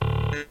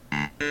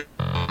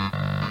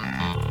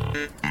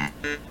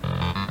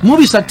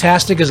Movie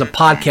Sucktastic is a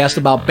podcast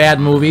about bad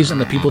movies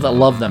and the people that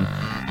love them.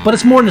 But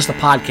it's more than just a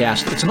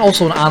podcast, it's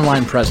also an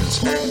online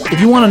presence.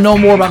 If you want to know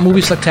more about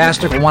Movie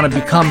Sucktastic or want to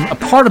become a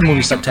part of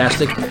Movie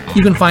Sucktastic,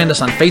 you can find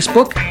us on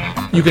Facebook,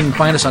 you can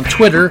find us on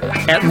Twitter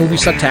at Movie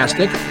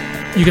Sucktastic,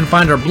 you can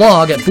find our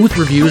blog at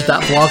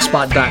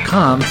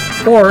boothreviews.blogspot.com,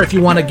 or if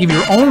you want to give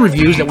your own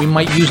reviews that we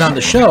might use on the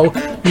show,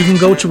 you can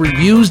go to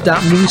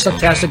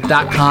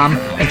reviews.moviesucktastic.com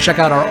and check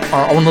out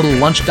our own little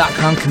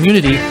lunch.com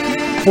community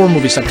for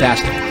Movie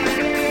Sucktastic.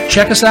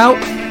 Check us out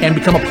and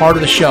become a part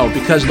of the show,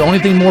 because the only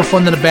thing more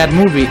fun than a bad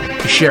movie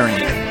is sharing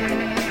it.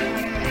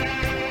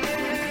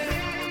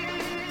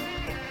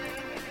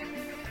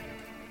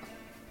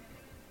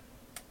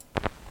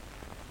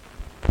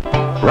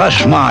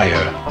 Russ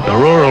Meyer, the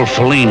rural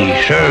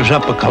Fellini, serves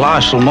up a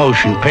colossal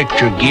motion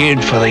picture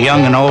geared for the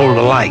young and old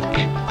alike,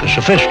 the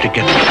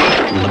sophisticate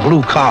and the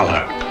blue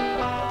collar.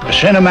 A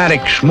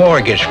cinematic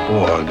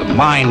smorgasbord of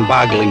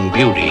mind-boggling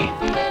beauty.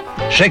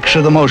 6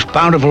 of the most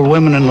bountiful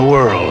women in the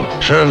world,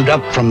 served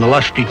up from the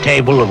lusty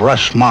table of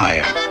Russ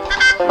Meyer.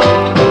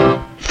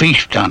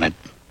 Feast on it.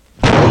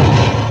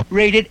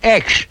 Rated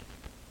X.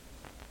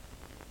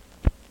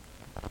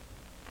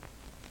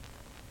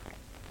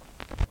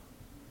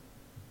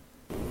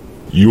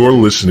 You are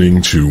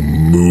listening to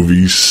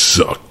Movie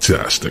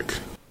Sucktastic.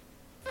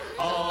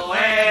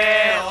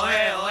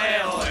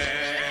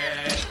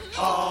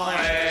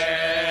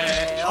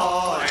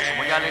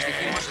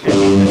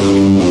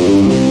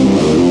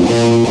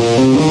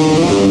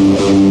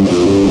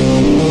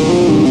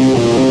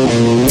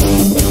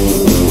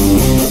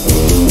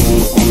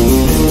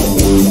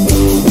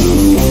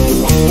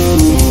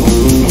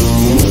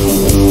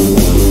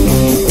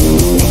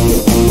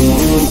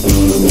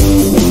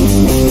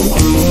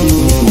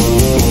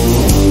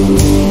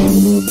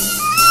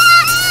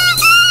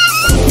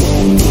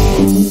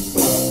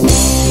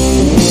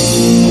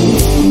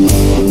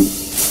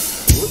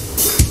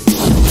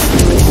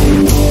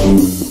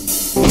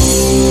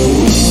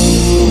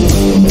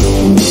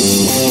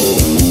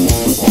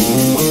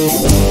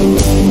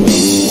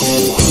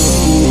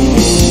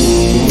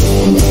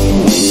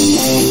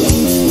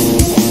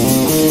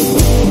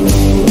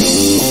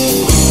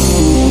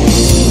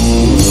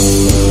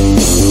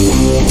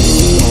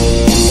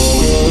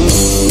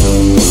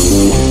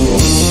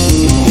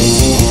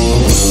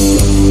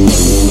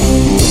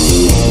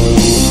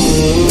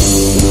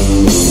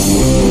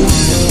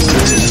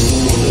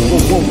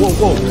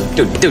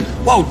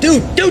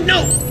 Dude,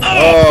 no!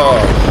 Oh!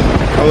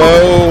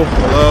 Hello.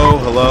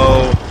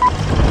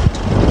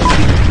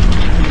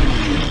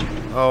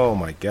 Oh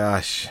my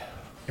gosh.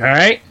 All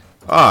right.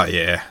 Oh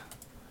yeah.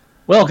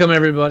 Welcome,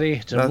 everybody,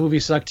 to Movie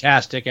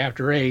Sucktastic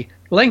after a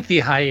lengthy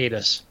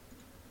hiatus.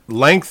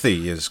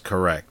 Lengthy is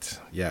correct.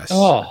 Yes.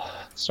 Oh,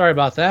 sorry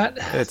about that.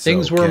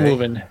 Things were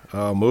moving.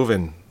 Oh,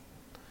 moving.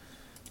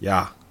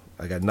 Yeah.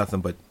 I got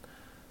nothing but...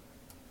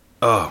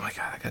 Oh my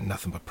God, I got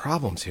nothing but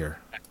problems here.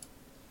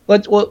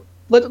 Let's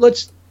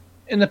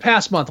in the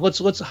past month, let's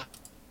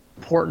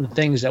important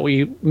things that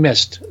we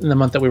missed in the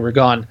month that we were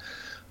gone.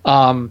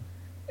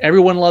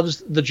 Everyone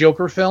loves the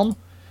Joker film.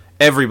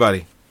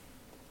 Everybody.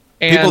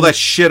 And people that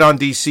shit on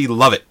DC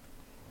love it.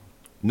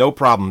 No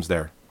problems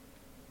there.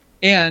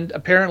 And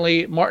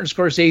apparently Martin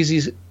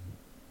Scorsese's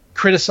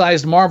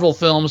criticized Marvel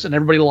films and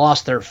everybody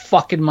lost their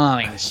fucking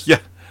minds. Yeah.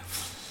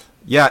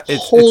 Yeah.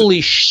 Holy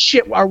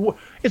shit.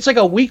 It's like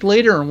a week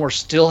later and we're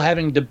still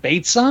having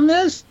debates on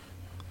this?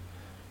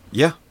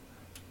 Yeah.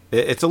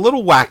 It's a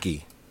little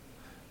wacky.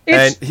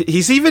 And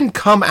he's even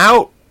come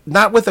out,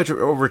 not with a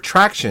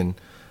retraction,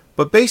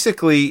 but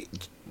basically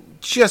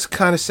just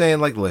kind of saying,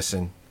 like,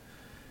 listen,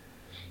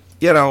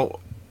 you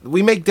know,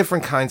 we make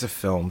different kinds of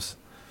films.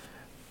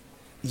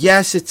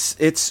 Yes, it's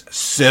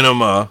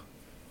cinema.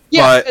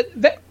 Yeah,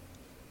 but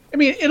I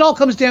mean, it all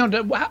comes down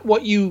to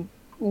what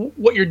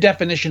your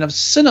definition of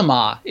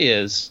cinema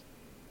is.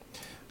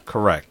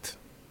 Correct.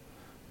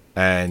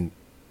 And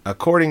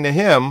according to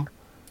him,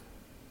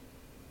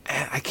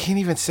 I can't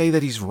even say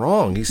that he's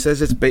wrong. He says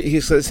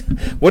he says,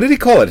 what did he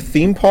call it? A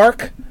theme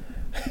park?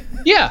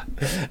 Yeah.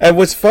 And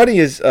what's funny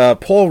is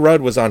Paul Rudd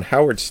was on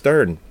Howard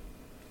Stern,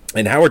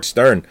 and Howard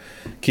Stern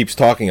keeps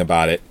talking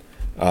about it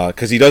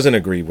because he doesn't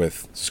agree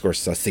with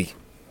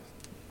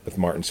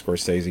Martin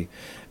Scorsese.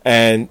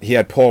 And he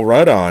had Paul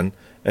Rudd on,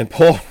 and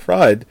Paul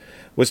Rudd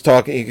was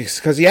talking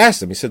because he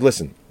asked him. He said,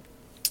 "Listen,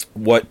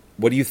 what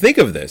do you think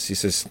of this?" He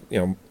says, "You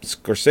know,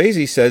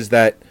 Scorsese says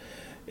that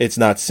it's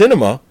not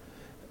cinema."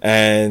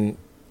 And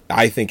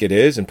I think it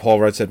is. And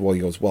Paul Rudd said, well,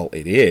 he goes, well,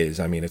 it is.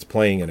 I mean, it's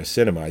playing in a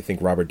cinema. I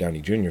think Robert Downey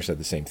Jr. said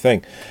the same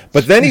thing.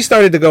 But then he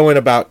started to go in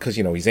about, because,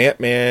 you know, he's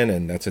Ant-Man,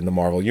 and that's in the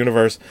Marvel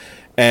Universe.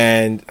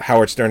 And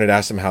Howard Stern had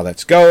asked him how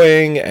that's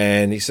going.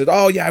 And he said,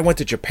 oh, yeah, I went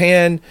to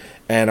Japan,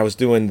 and I was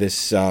doing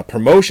this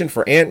promotion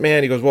for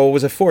Ant-Man. He goes, well, what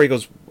was it for? He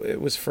goes, it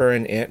was for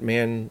an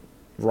Ant-Man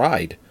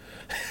ride.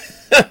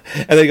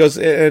 And then he goes,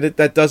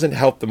 that doesn't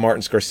help the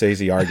Martin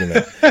Scorsese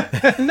argument.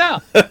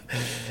 No.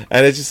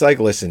 And it's just like,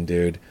 listen,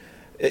 dude,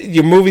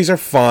 your movies are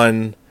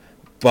fun.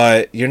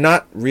 but you're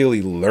not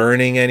really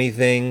learning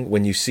anything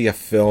when you see a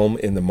film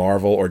in the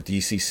Marvel or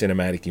DC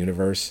cinematic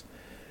universe.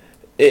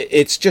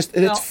 It's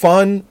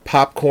fun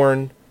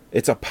popcorn.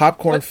 It's a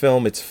popcorn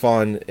film. It's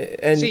fun,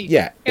 and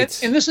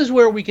and this is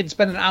where we could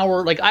spend an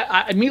hour. Like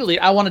I immediately,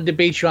 I want to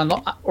debate you on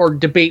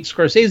debate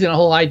Scorsese on the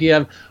whole idea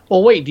of,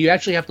 well, wait, do you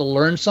actually have to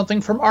learn something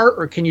from art,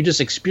 or can you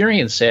just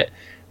experience it?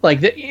 Like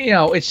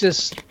it's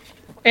just.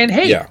 And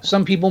hey,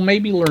 some people may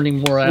be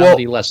learning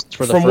morality lessons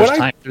for the first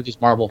time through these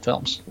Marvel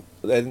films.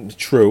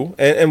 True,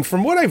 and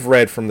from what I've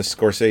read from the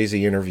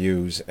Scorsese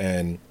interviews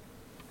and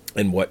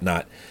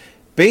whatnot,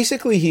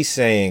 basically he's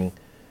saying,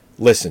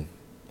 listen.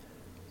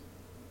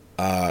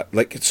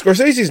 Like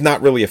Scorsese's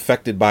not really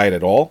affected by it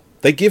at all.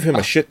 They give him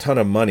a shit ton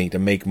of money to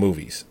make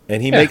movies,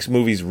 and he makes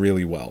movies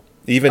really well,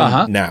 even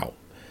now.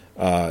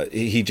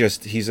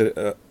 He's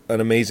an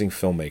amazing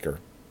filmmaker.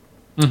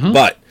 Mm-hmm.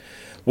 But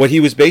what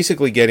he was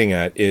basically getting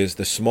at is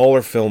the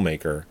smaller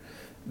filmmaker,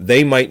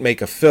 they might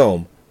make a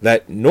film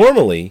that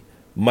normally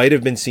might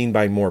have been seen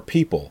by more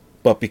people,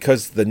 but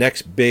because the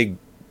next big,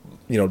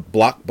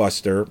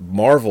 blockbuster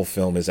Marvel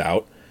film is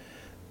out,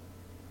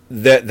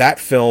 that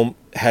film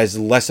has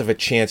less of a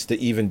chance to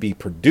even be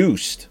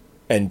produced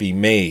and be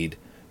made,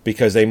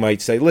 because they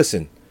might say,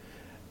 listen,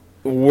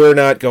 we're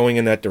not going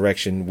in that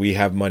direction. We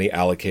have money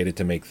allocated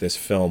to make this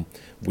film.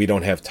 We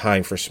don't have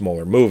time for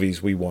smaller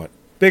movies. We want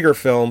bigger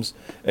films,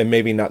 and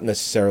maybe not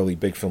necessarily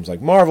big films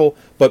like Marvel,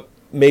 but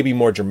maybe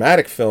more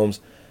dramatic films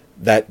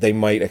that they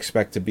might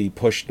expect to be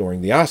pushed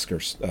during the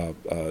Oscars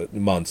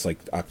months, like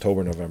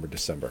October, November,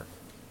 December.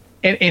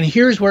 And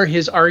here's where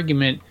his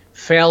argument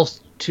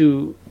fails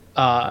to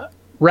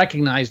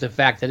recognize the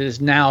fact that it is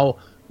now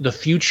the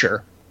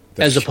future,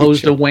 as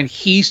opposed to when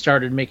he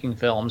started making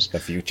films. The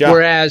future.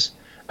 Whereas,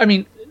 I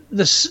mean,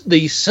 the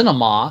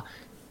cinema,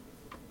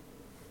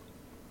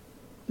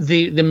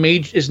 the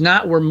major is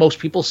not where most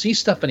people see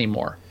stuff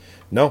anymore.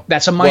 No,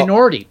 that's a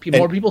minority.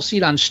 More people see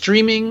it on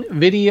streaming,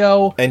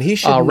 video, and he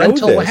should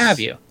rental, know this. What have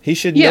you. He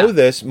should know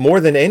this more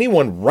than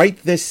anyone right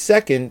this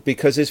second,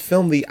 because his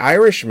film The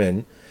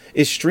Irishman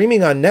is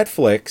streaming on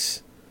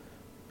Netflix.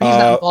 He's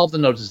not involved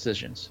in those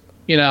decisions.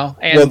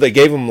 And well, they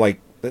gave him I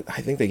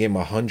think they gave him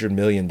 $100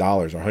 million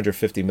or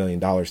 $150 million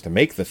to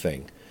make the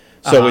thing.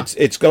 So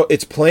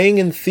it's playing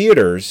in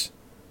theaters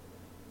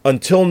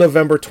until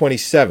November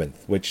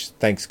 27th,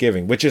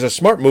 which is a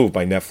smart move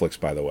by Netflix,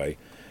 by the way.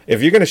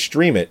 If you're going to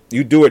stream it,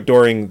 you do it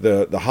during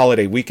the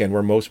holiday weekend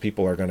where most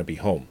people are going to be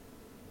home.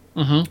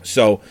 Mm-hmm.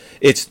 So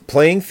it's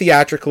playing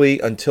theatrically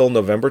until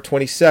November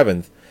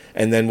 27th,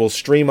 and then we'll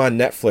stream on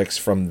Netflix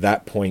from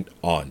that point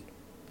on.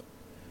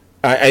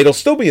 It'll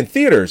still be in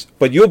theaters,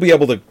 but you'll be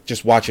able to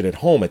just watch it at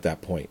home at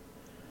that point.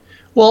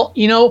 Well,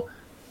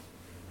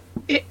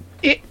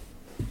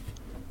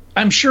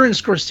 I'm sure in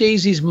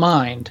Scorsese's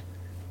mind,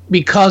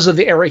 because of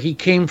the era he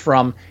came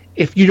from,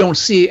 if you don't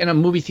see it in a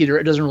movie theater,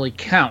 it doesn't really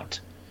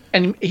count.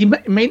 And he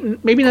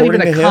maybe not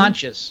even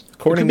conscious.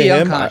 According to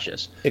him,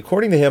 unconscious.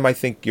 According to him, I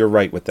think you're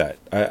right with that.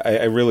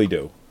 I really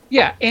do.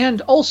 Yeah,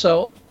 and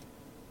also,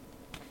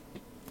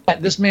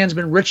 this man's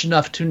been rich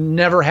enough to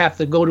never have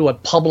to go to a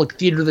public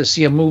theater to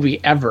see a movie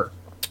ever.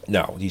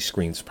 No, he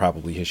screens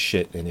probably his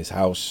shit in his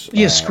house.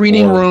 He has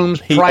screening rooms,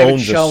 private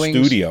showings. He owns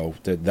a studio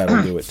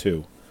that'll do it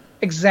too.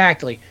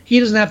 Exactly. He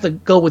doesn't have to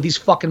go with these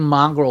fucking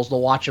mongrels to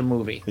watch a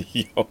movie.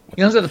 He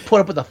doesn't have to put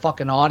up with the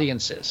fucking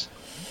audiences.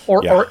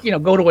 Or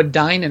go to a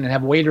dine-in and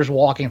have waiters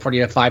walking in front of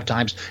you 5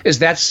 times. Is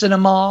that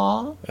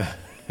cinema?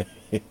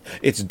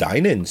 It's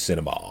dine-in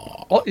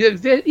cinema. Well,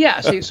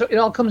 yeah. See, so it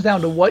all comes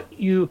down to what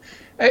you...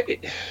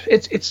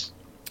 It's.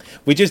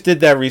 We just did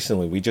that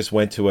recently. We just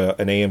went to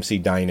an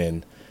AMC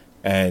dine-in,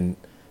 and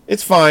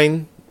it's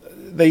fine.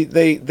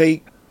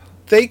 They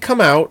come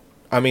out.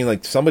 I mean,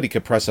 like, somebody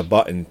could press a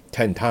button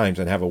 10 times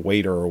and have a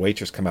waiter or a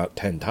waitress come out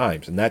 10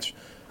 times, and that's.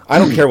 I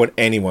don't care what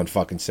anyone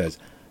fucking says.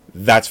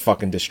 That's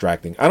fucking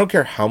distracting. I don't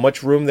care how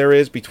much room there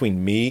is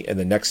between me and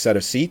the next set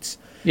of seats.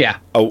 Yeah.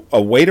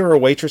 A waiter or a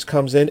waitress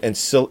comes in and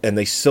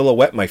they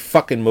silhouette my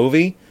fucking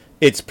movie.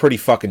 It's pretty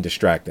fucking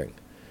distracting.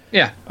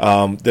 Yeah.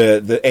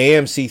 The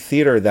AMC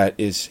theater that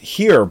is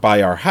here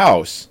by our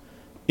house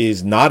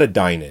is not a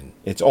dine-in.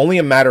 It's only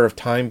a matter of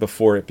time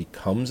before it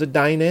becomes a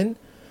dine-in,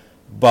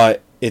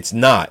 but it's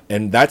not.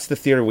 And that's the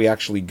theater we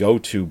actually go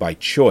to by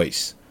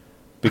choice,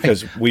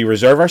 because we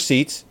reserve our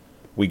seats.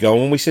 We go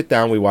when we sit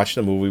down, we watch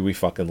the movie, we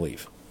fucking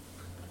leave.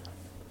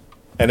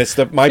 And it's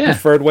my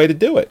preferred way to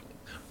do it.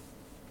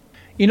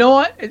 You know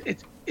what?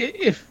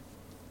 If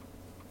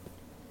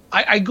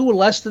I go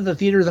less to the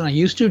theater than I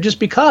used to, just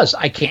because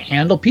I can't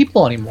handle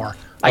people anymore.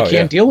 I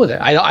can't deal with it.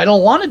 I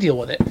don't want to deal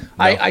with it. No.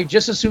 I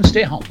just as soon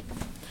stay home.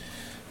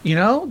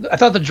 I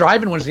thought the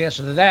drive-in was the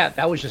answer to that.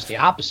 That was just the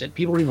opposite.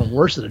 People are even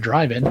worse at the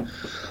drive-in.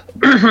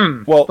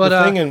 Well, but,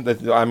 the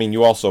thing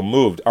you also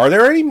moved. Are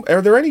there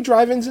any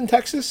drive-ins in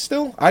Texas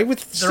still? I would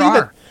see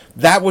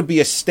that would be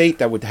a state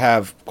that would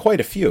have quite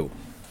a few.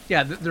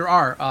 Yeah, there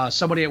are.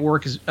 Somebody at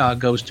work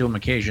goes to them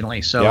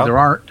occasionally, so there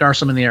are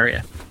some in the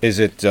area. Is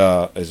it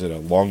a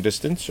long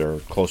distance or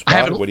close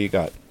by? What do you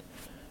got?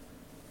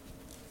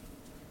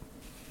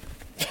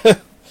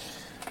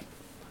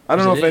 I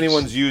don't know if is.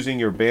 anyone's using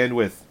your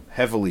bandwidth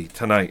heavily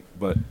tonight,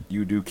 but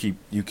you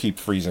keep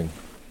freezing.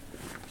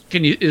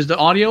 Is the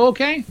audio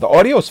okay? The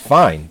audio's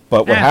fine,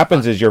 but what Ah,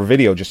 happens is your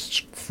video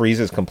just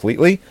freezes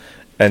completely,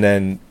 and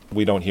then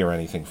we don't hear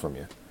anything from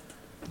you.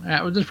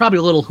 There's probably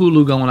a little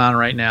Hulu going on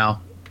right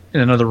now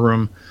in another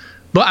room.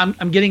 But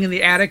I'm getting in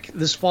the attic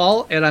this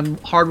fall, and I'm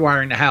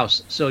hardwiring the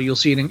house, so you'll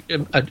see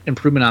an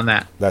improvement on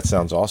that. That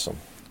sounds awesome.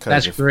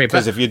 That's great.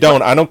 Because if you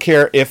don't, I don't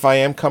care if I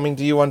am coming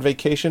to you on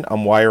vacation,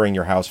 I'm wiring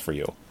your house for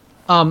you.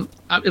 It'll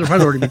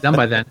probably already be done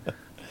by then.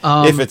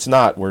 If it's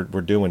not, we're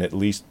doing at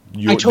least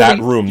that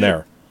room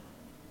there.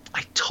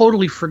 I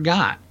totally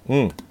forgot.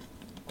 Hmm.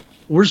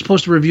 We're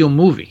supposed to review a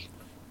movie.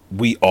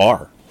 We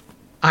are.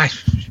 Thank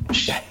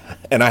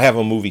And I have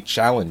a movie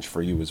challenge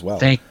for you as well.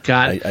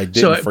 God. I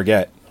didn't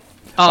forget.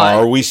 Uh,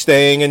 Are we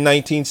staying in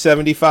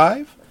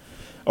 1975?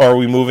 Or are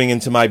we moving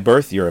into my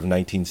birth year of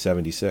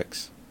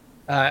 1976?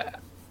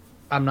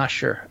 I'm not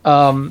sure.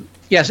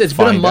 Yes, it's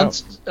been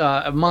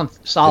a month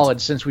solid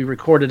since we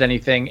recorded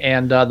anything,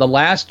 and the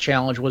last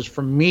challenge was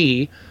from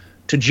me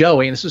to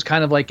Joey, and this was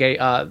kind of like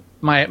a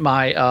my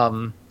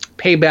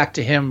payback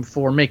to him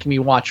for making me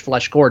watch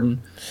Flash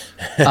Gordon.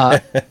 Yeah.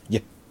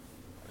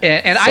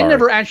 And I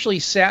never actually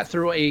sat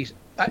through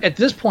at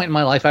this point in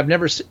my life, I've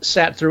never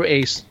sat through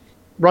a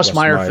Russ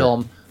Meyer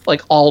film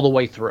like all the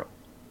way through.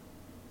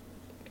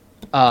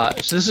 So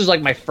this is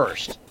like my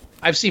first.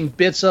 I've seen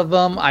bits of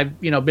them. I've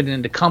been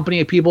in the company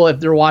of people if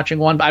they're watching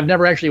one, but I've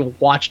never actually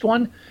watched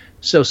one.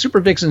 So Super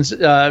Vixen's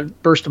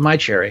burst of my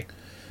cherry.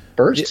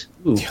 Burst?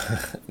 Ooh.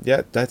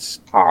 Yeah, that's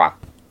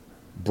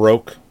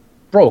broke.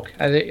 Broke. Broke.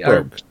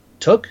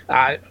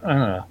 I don't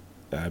know.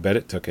 I bet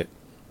it took it.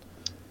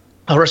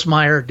 Russ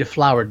Meyer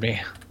deflowered me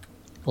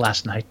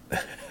last night.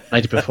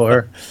 Night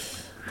before.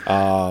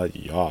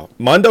 Yeah.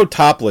 Mondo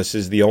Topless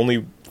is the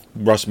only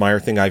Russ Meyer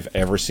thing I've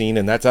ever seen,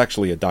 and that's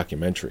actually a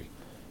documentary.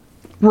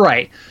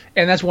 Right.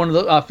 And that's one of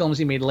the films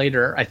he made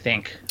later, I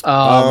think.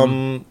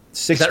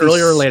 60, is that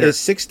earlier or later? It's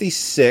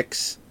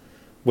 66,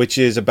 which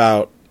is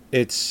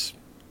it's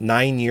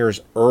 9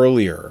 years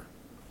earlier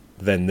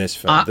than this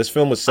film. This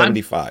film was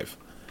 75.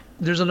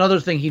 There's another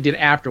thing he did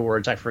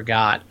afterwards, I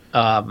forgot.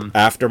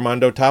 After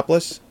Mondo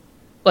Topless?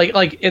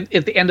 Like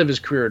at the end of his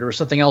career, there was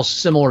something else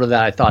similar to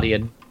that I thought he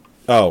had.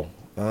 Oh.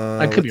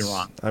 I could be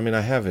wrong. I mean,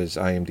 I have his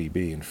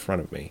IMDb in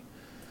front of me.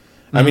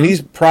 Mm-hmm. I mean,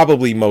 he's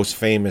probably most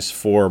famous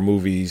for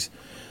movies.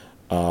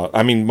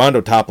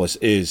 Mondo Topless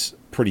is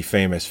pretty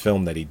famous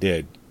film that he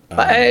did.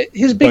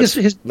 His biggest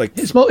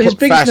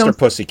Faster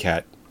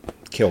Pussycat,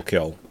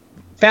 Kill.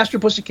 Faster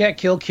Pussycat,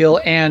 Kill,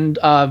 and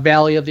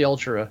Valley of the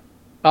Ultra,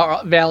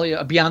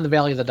 Beyond the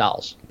Valley of the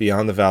Dolls.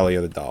 Beyond the Valley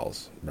of the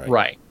Dolls,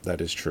 right?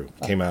 That is true.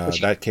 That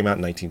came out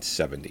in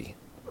 1970.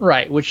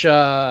 Right, which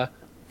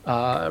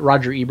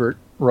Roger Ebert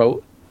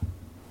wrote.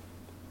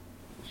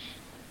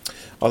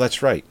 Oh,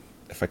 that's right.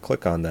 If I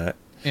click on that,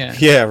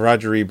 yeah,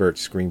 Roger Ebert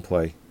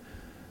screenplay.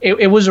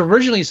 It was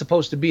originally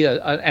supposed to be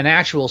an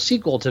actual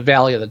sequel to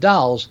Valley of the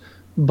Dolls,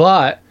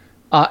 but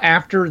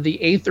after the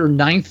 8th or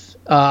 9th,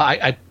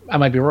 I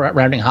might be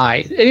rounding high,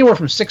 anywhere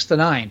from 6th to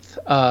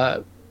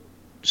 9th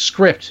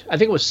script, I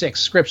think it was 6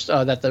 scripts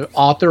that the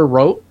author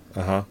wrote,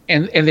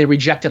 and they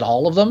rejected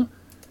all of them,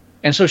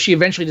 and so she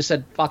eventually just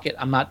said, "Fuck it,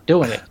 I'm not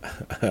doing it."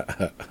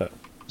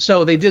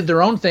 So they did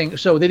their own thing.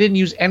 So they didn't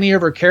use any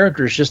of her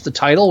characters, just the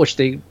title, which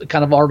they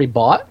kind of already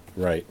bought.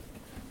 Right.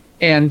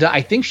 And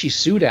I think she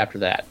sued after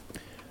that.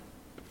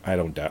 I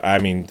don't doubt. I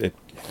mean,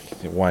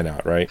 why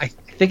not, right? I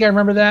think I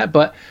remember that,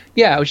 but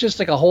yeah, it was just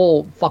like a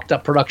whole fucked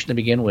up production to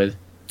begin with.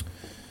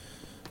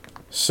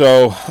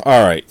 So,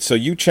 all right. So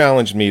you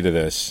challenged me to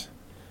this.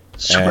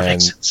 Super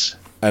Vixens.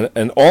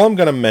 And all I'm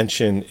going to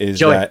mention is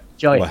Joey,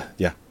 Well,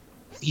 yeah.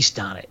 Feast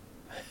on it.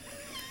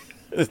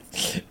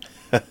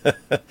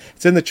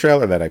 It's in the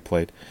trailer that I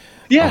played.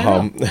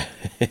 Yeah.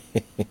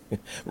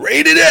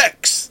 Rated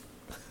X.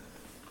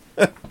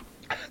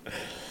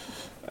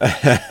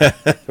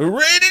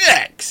 Rated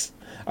X.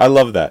 I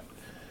love that.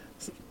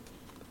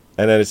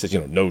 And then it says,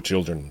 no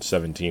children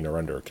 17 or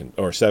under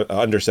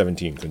under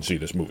 17 can see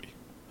this movie,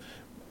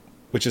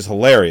 which is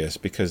hilarious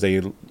because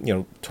they,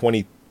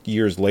 20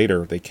 years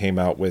later they came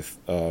out with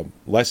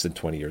less than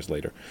 20 years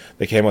later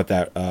they came out with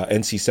that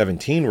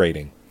NC-17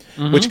 rating,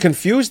 which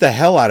confused the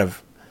hell out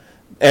of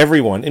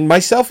everyone, and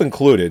myself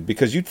included,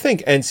 because you'd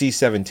think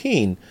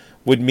NC-17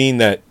 would mean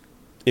that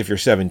if you're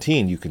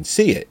 17 you can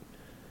see it.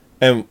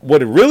 And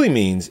what it really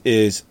means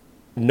is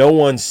no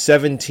one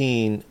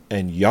 17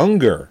 and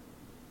younger.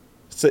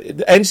 So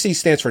NC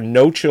stands for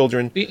no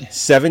children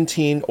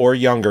 17 or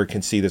younger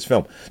can see this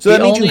film. So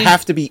that means you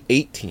have to be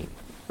 18.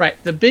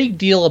 Right. The big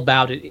deal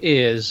about it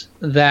is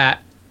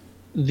that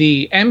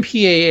the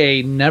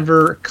MPAA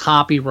never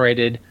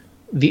copyrighted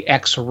the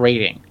X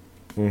rating.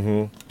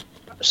 Mm-hmm.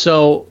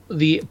 So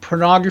the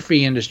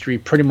pornography industry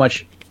pretty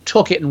much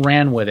took it and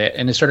ran with it,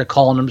 and they started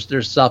calling them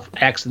their stuff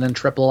X and then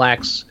triple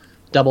X,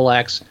 double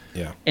X.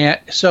 Yeah. And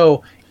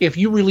so if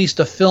you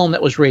released a film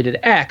that was rated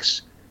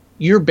X,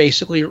 you're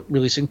basically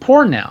releasing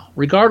porn now,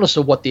 regardless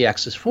of what the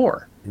X is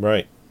for.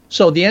 Right.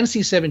 So the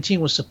NC-17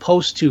 was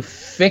supposed to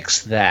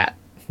fix that.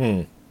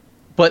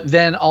 But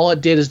then all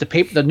it did is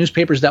the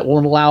newspapers that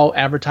won't allow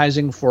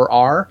advertising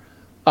for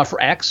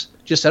X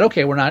just said,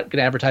 okay, we're not going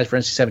to advertise for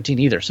NC-17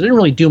 either. So they didn't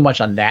really do much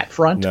on that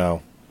front.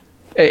 No.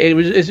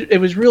 It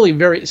was really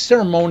very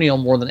ceremonial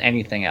more than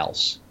anything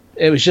else.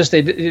 It was just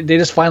they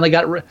just finally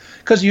got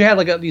because you had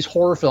like these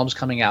horror films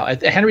coming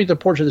out. Henry the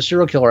Portrait of the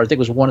Serial Killer, I think,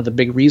 was one of the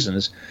big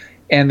reasons,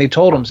 and they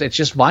told him it's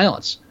just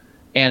violence,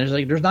 and it's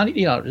like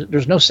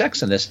there's no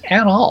sex in this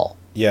at all.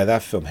 Yeah,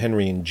 that film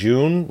Henry in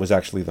June was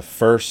actually the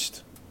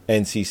first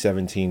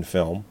NC-17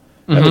 film.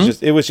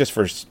 It was just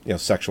for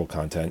sexual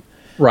content,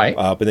 right?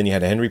 But then you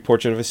had a Henry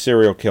Portrait of a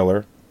Serial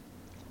Killer.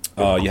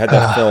 You had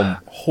that film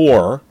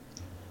Whore,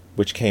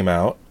 which came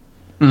out.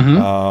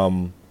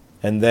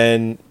 And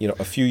then,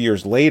 a few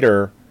years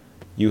later,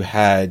 you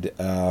had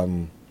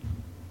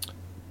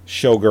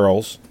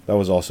Showgirls. That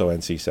was also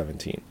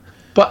NC-17.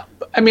 But,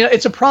 I mean,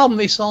 it's a problem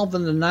they solved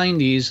in the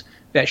 90s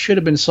that should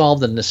have been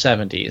solved in the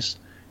 70s.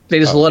 They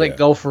just let it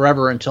go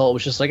forever until it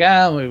was just like,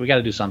 we got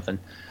to do something.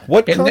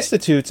 What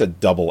constitutes a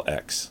double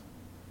X?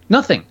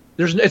 Nothing.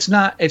 It's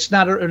not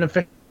an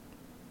official.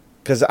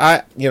 Because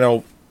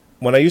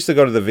when I used to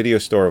go to the video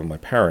store with my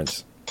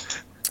parents,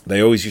 they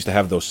always used to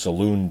have those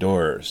saloon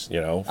doors,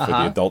 for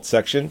the adult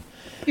section.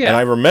 Yeah. And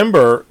I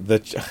remember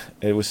that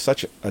it was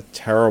such a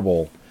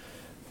terrible,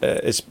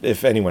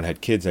 if anyone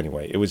had kids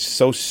anyway, it was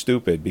so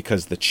stupid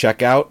because the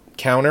checkout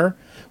counter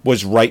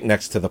was right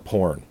next to the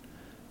porn,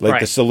 like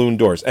the saloon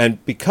doors.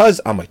 And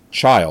because I'm a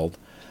child,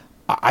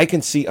 I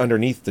can see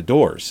underneath the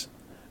doors.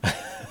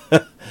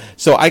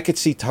 So I could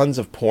see tons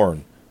of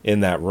porn in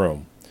that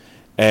room.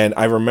 And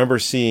I remember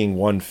seeing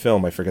one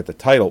film, I forget the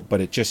title, but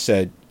it just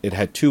said it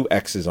had 2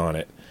 X's on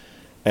it.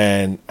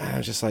 And I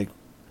was just like,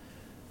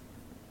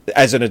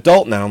 as an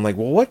adult now, I'm like,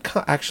 well, what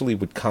actually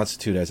would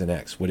constitute as an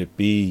X? Would it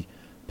be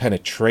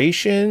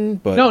penetration?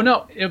 But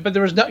no. But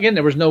there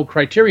was no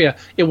criteria.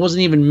 It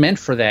wasn't even meant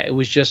for that. It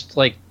was just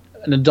like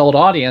an adult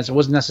audience. It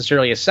wasn't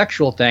necessarily a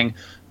sexual thing.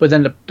 But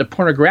then the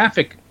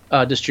pornographic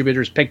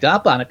distributors picked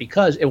up on it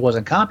because it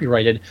wasn't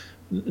copyrighted.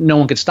 No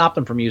one could stop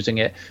them from using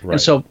it. Right.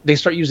 And so they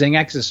start using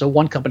X's. So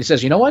one company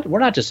says, you know what? We're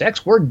not just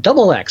X, we're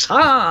double X.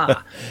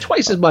 Ha!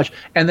 Twice as much.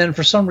 And then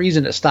for some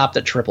reason it stopped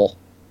at triple.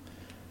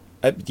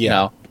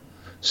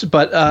 So,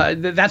 but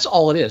that's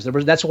all it is.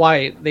 That's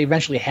why they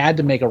eventually had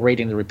to make a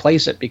rating to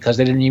replace it because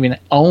they didn't even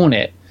own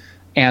it.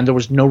 And there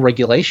was no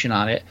regulation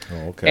on it.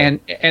 Oh, okay. And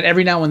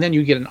every now and then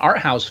you get an art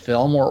house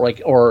film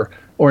or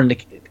in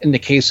the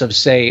case of,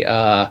 say,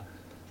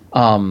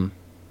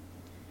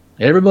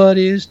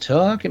 everybody's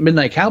talking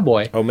Midnight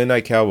Cowboy. Oh,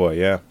 Midnight Cowboy,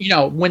 yeah.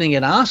 Winning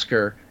an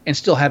Oscar and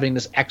still having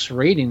this X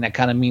rating that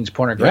kind of means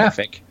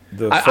pornographic.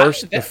 Yeah.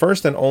 The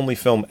first and only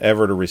film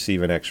ever to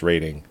receive an X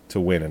rating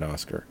to win an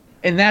Oscar.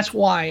 And that's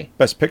why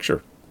Best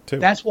Picture too.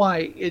 That's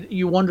why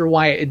you wonder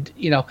why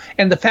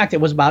and the fact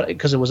it was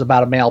because it was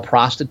about a male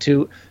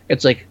prostitute.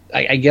 It's like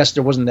I guess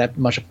there wasn't that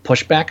much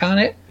pushback on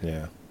it.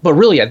 Yeah. But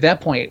really, at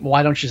that point,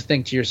 why don't you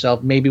think to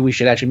yourself, maybe we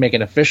should actually make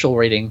an official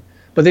rating?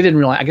 But they didn't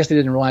realize. I guess they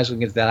didn't realize we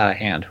can get that out of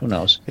hand. Who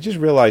knows? I just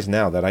realized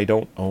now that I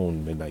don't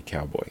own Midnight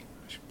Cowboy.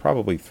 I should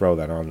probably throw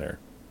that on there.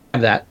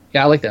 Yeah,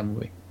 I like that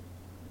movie.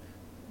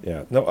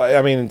 Yeah, no,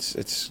 I mean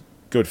it's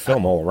good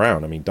film all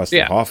around. I mean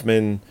Dustin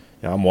Hoffman.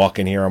 I'm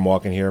walking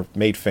here.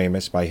 Made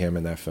famous by him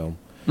in that film.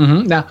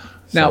 Mm-hmm.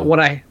 Now, what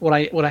I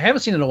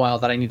haven't seen in a while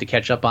that I need to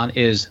catch up on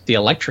is The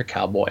Electric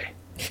Cowboy.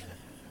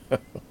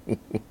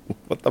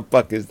 What the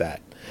fuck is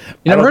that?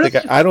 I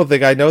don't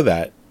think I know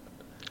that.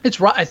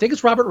 I think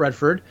it's Robert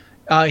Redford.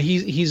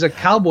 He's a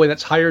cowboy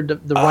that's hired to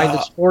ride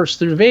this horse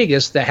through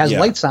Vegas that has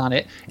lights on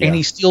it, and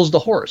he steals the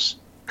horse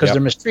because they're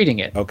mistreating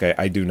it. Okay,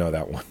 I do know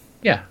that one.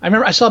 Yeah, I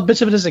remember I saw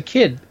bits of it as a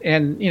kid,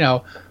 and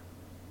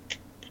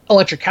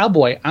Electric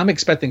Cowboy. I'm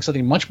expecting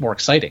something much more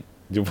exciting.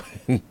 No,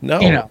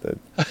 no,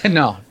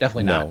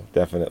 definitely not. No,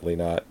 definitely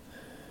not.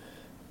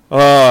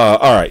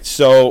 All right,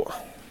 so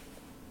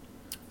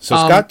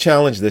Scott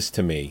challenged this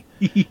to me,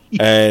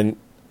 and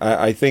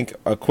I think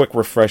a quick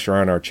refresher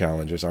on our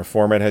challenges. Our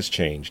format has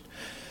changed.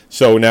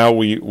 So now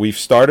we've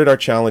started our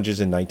challenges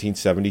in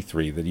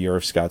 1973, the year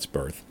of Scott's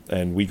birth,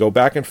 and we go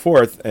back and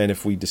forth, and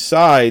if we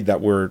decide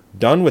that we're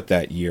done with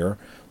that year,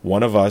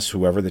 one of us,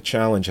 whoever the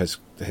challenge has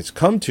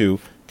come to,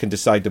 can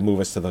decide to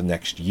move us to the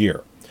next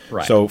year.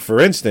 Right. So,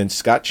 for instance,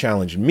 Scott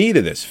challenged me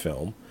to this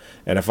film,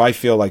 and if I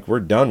feel like we're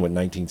done with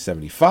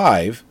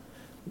 1975,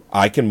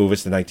 I can move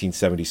us to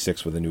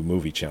 1976 with a new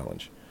movie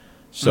challenge.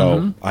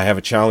 So I have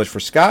a challenge for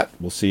Scott.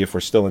 We'll see if we're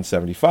still in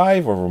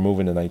 75 or we're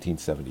moving to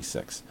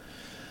 1976.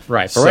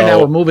 Right. But right now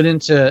we're moving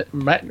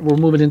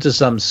into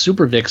some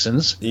Super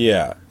Vixens.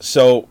 Yeah.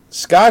 So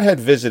Scott had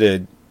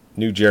visited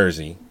New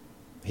Jersey.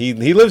 He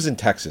lives in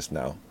Texas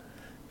now,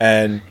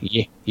 and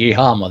yeehaw,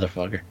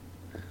 motherfucker.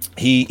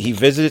 He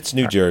visits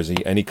New Jersey,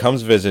 and he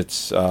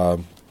visits my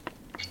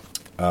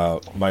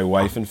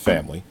wife and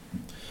family,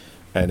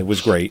 and it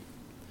was great.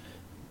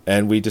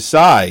 And we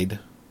decide,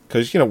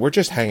 because we're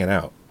just hanging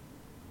out.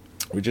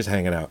 We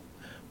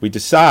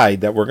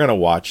decide that we're going to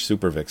watch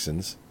Super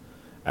Vixens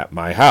at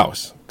my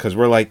house because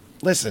we're like,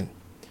 listen,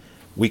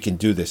 we can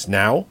do this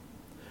now.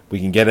 We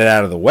can get it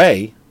out of the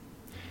way.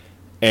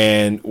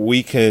 And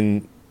we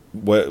can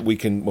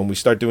when we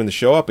start doing the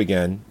show up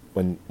again,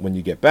 when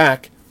you get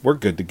back, we're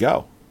good to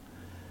go.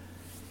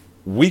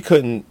 We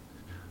couldn't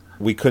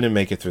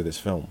make it through this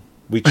film.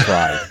 We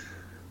tried.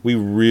 We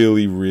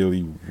really,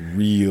 really,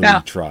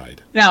 really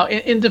tried. Now,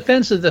 in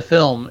defense of the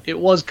film, it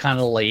was kind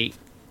of late.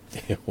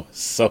 It was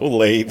so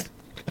late,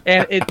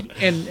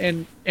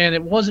 and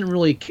it wasn't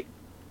really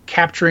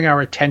capturing our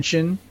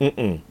attention.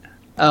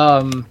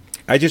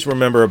 I just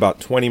remember about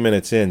 20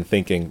 minutes in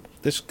thinking,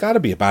 "This got to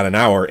be about an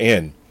hour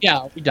in." Yeah,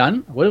 are we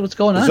done? What's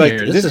going on like,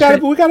 here?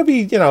 We got to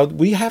be,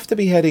 we have to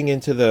be heading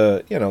into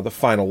the, the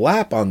final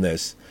lap on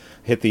this.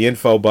 Hit the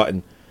info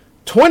button.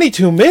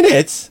 22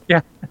 minutes?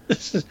 Yeah.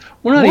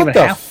 We're not even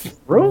half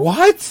through.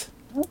 What?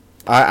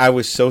 I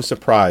was so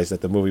surprised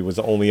that the movie was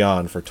only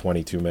on for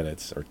 22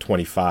 minutes or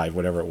 25,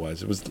 whatever it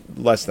was. It was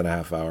less than a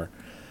half hour.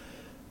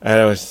 And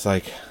I was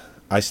like,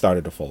 I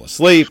started to fall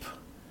asleep.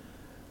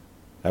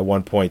 At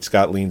one point,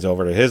 Scott leans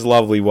over to his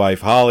lovely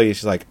wife, Holly.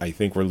 She's like, I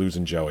think we're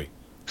losing Joey.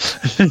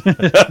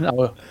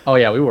 Oh,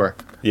 yeah, we were.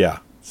 Yeah.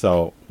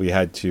 So we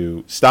had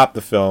to stop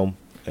the film,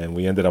 and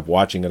we ended up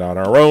watching it on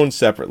our own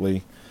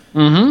separately.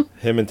 Mm-hmm.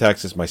 Him in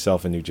Texas,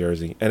 myself in New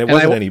Jersey. And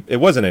it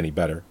wasn't any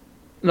better.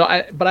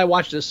 No, but I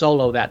watched it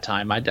solo that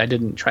time. I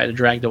didn't try to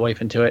drag the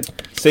wife into it.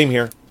 Same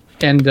here.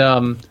 And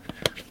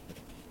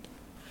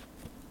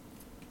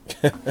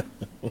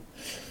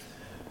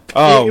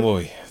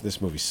boy,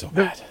 this movie's so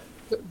bad.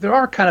 There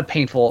are kind of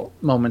painful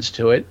moments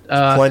to it.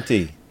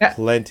 Plenty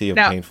of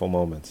painful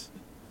moments.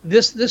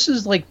 This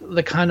is like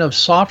the kind of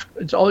soft.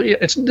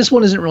 This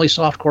one isn't really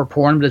softcore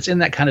porn, but it's in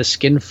that kind of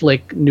skin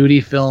flick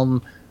nudie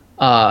film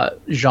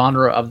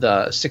genre of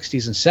the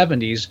 60s and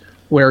 70s,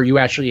 where you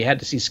actually had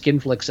to see skin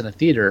flicks in a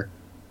theater,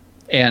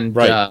 and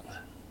right.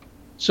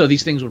 So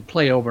these things would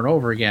play over and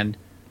over again,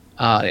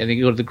 and then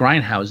you go to the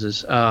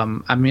grindhouses.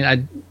 I mean,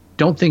 I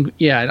don't think.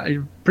 Yeah,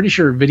 I'm pretty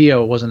sure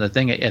video wasn't a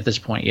thing at this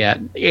point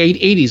yet.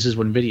 80s is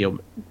when video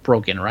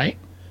broke in, right?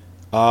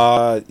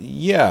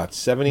 Yeah,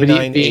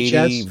 79,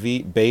 VHS?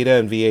 80, Beta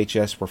and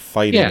VHS were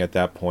fighting at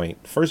that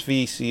point. First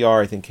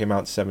VCR, I think, came out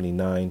in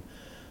 79.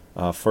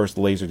 First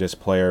Laserdisc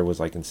player was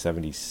like in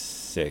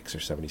 76 or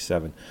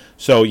 77.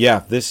 So,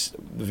 yeah, this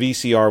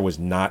VCR was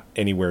not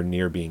anywhere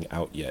near being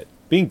out yet.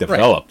 Being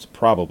developed,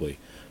 probably.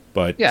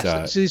 But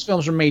so these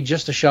films were made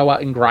just to show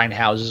out in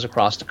grindhouses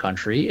across the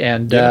country.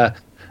 And,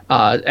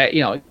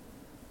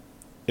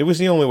 it was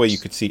the only way you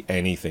could see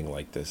anything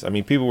like this. I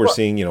mean, people were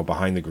seeing,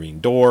 Behind the Green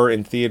Door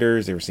in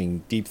theaters. They were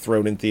seeing Deep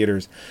Throat in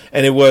theaters.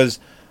 And it was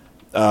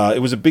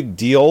a big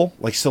deal.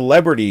 Like,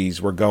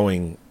 celebrities were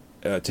going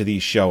to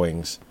these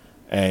showings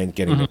and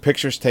getting their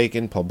pictures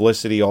taken,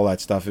 publicity, all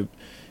that stuff.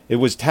 It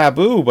was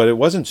taboo, but it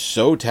wasn't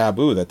so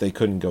taboo that they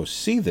couldn't go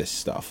see this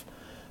stuff.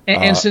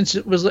 And since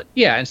it was like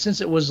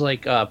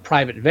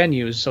private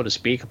venues, so to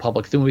speak, a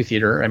public movie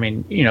theater. I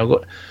mean,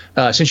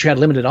 since you had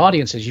limited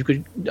audiences, you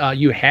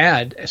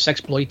had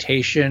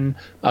sexploitation,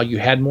 you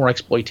had more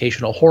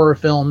exploitational horror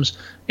films,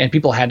 and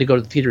people had to go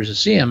to the theaters to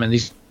see them. And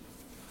these,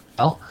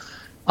 and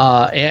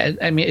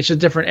I mean, it's a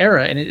different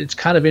era, and it's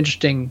kind of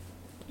interesting.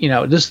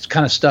 This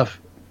kind of stuff.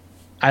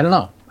 I don't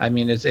know. I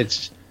mean,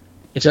 it's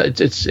like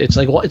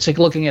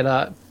looking at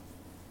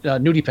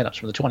nudie pinups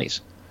from the 20s.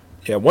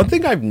 Yeah, one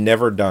thing I've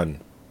never done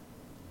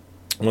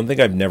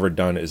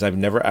is I've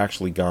never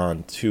actually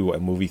gone to a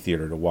movie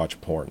theater to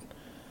watch porn.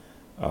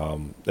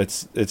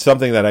 It's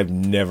something that I've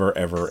never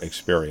ever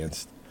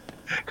experienced.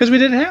 Because we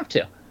didn't have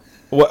to.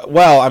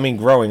 Well, I mean,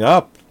 growing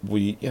up,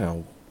 when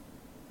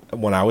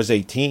I was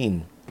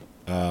 18,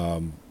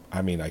 I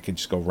mean, I could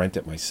just go rent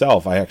it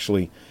myself.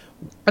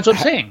 That's what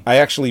I'm saying. I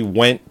actually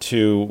went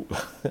to,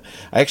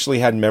 I actually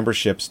had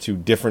memberships to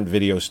different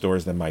video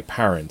stores than my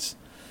parents,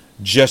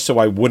 just so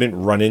I wouldn't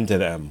run into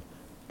them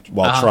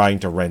while trying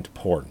to rent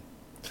porn.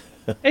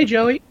 Hey,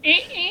 Joey.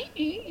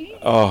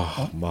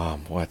 Oh,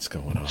 Mom, what's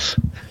going on?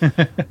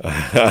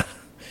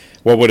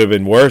 What would have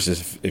been worse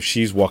is if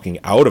she's walking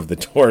out of the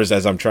doors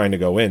as I'm trying to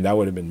go in. That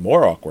would have been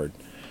more awkward.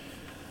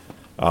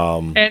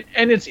 And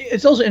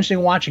it's also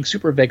interesting watching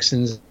Super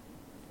Vixens.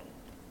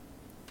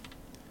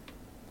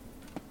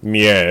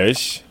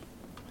 Yes.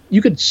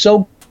 You could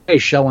so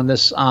showing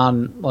this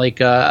on like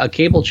a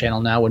cable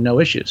channel now with no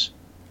issues.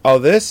 Oh,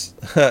 this?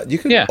 You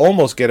could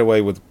almost get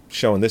away with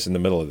showing this in the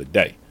middle of the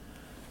day.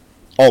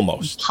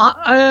 Almost.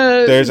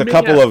 There's a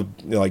couple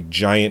of like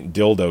giant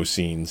dildo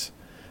scenes.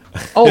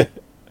 Oh,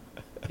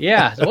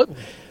 yeah. So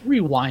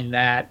rewind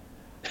that.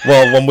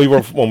 Well, when we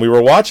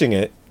were watching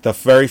it, the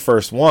very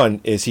first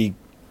one is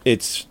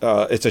it's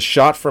a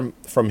shot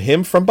from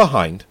him from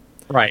behind,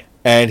 right?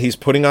 And he's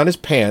putting on his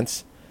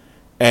pants,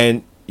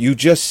 and you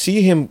just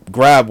see him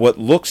grab what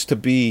looks to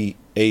be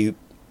a.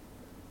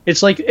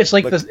 It's like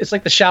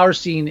the shower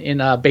scene in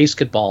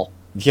Basketball.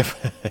 Yeah,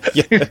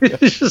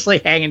 It's just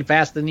like hanging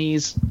past the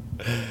knees.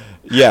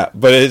 Yeah,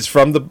 but it's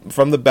from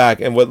the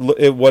back, and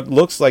what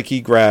looks like he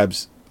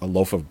grabs a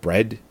loaf of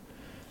bread,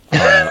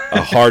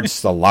 a hard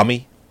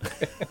salami.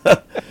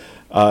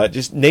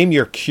 Just name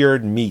your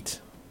cured meat,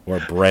 or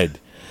bread.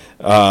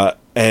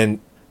 And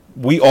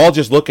we all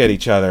just look at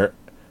each other,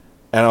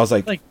 and I was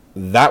like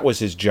that was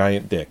his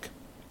giant dick.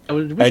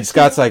 And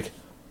Scott's like,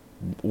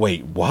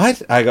 wait,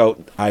 what? I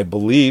go, I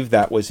believe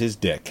that was his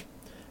dick.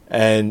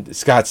 And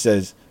Scott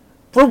says,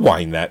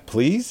 rewind that,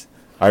 please.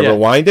 I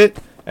rewind it,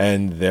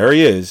 and there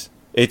he is.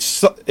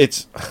 It's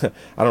I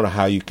don't know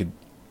how you could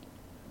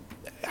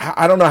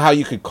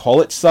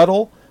call it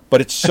subtle,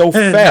 but it's so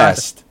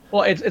fast.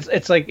 Well,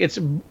 it's like it's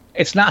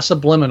not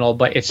subliminal,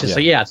 but it's just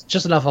it's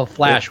just enough of a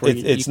flash.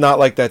 It's not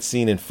like that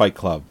scene in Fight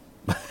Club.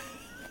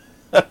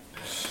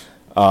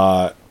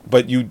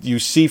 But you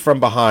see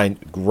from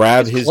behind,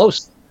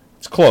 close.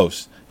 It's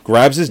close.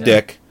 Grabs his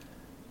dick,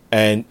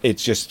 and it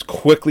just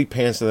quickly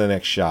pans to the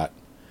next shot.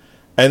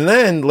 And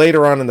then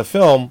later on in the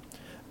film,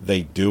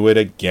 they do it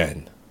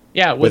again.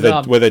 Yeah, with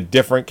a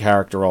different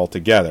character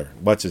altogether.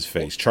 What's his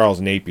face? Charles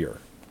Napier.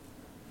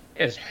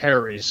 It's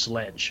Harry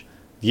Sledge.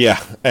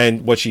 Yeah,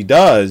 and what she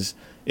does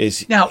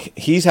is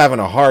he's having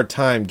a hard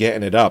time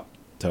getting it up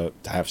to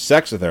have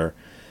sex with her.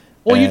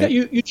 Well,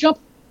 you jump.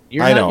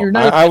 I know.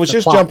 I was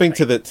just jumping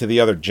to the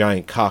other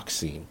giant cock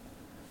scene.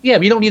 Yeah,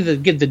 but you don't need to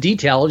get the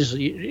detail. Just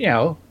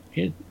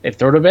they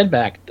throw the bed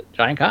back.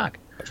 Giant cock.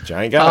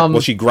 Giant cock.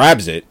 Well, she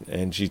grabs it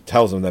and she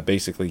tells him that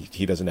basically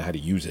he doesn't know how to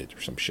use it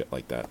or some shit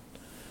like that.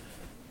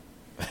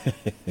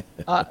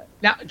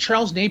 Now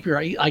Charles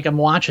Napier, I'm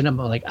watching him.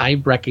 Like I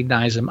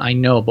recognize him. I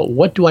know, but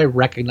what do I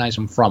recognize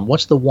him from?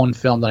 What's the one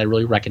film that I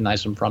really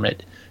recognize him from?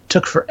 It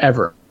took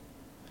forever.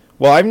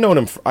 Well, I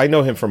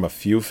know him from a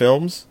few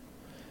films.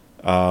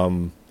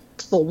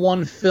 It's the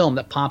one film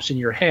that pops in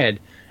your head.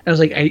 And I was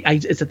like,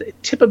 it's at the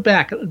tip of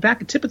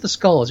tip of the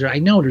skull. I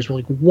know there's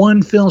like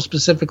one film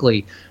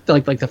specifically,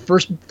 that like the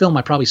first film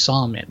I probably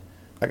saw him in.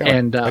 I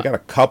got a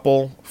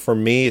couple. For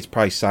me, it's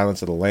probably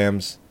Silence of the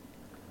Lambs.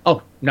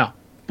 Oh no,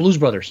 Blues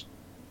Brothers.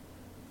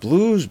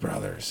 Blues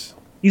Brothers.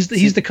 He's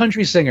the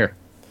country singer.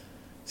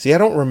 See, I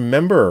don't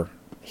remember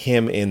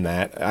him in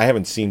that. I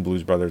haven't seen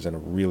Blues Brothers in a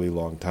really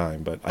long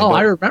time, but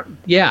I remember.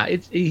 Yeah,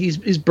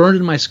 he's burned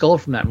in my skull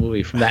from that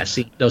movie, from that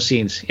scene, those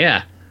scenes.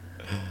 Yeah,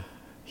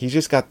 he's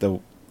just got the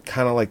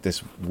kind of like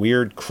this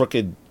weird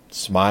crooked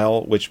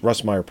smile, which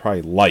Russ Meyer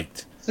probably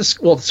liked. The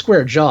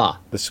square jaw.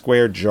 The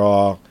square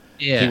jaw.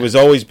 Yeah, he was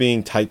always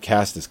being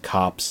typecast as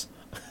cops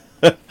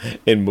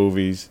in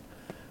movies.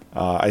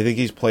 I think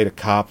he's played a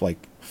cop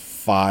like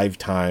 5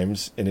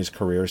 times in his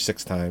career,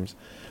 6 times.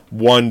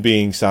 One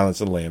being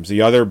Silence of the Lambs,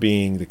 the other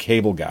being the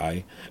cable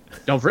guy.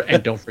 Don't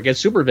forget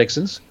Super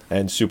Vixens.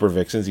 And Super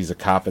Vixens, he's a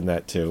cop in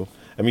that too.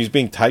 I mean, he's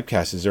being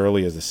typecast as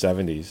early as the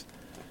 70s.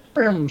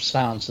 From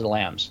Silence of the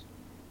Lambs.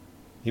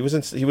 He was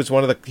the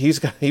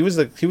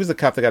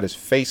cop that got his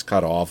face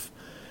cut off.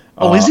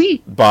 Oh, is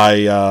he? By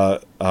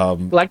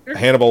Lecter?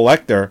 Hannibal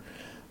Lecter.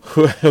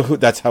 Who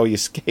that's how he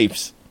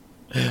escapes.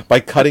 By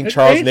cutting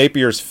Charles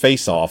Napier's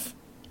face off.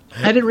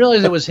 I didn't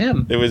realize it was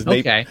him. It was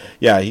okay.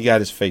 Yeah, he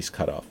got his face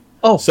cut off.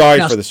 Oh, sorry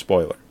for the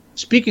spoiler.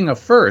 Speaking of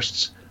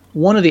firsts,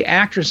 one of the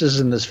actresses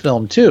in this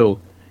film too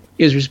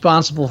is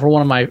responsible for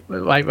one of my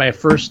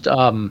first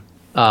one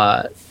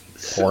of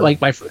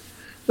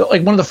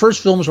the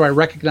first films where I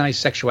recognized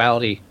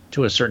sexuality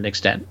to a certain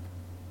extent.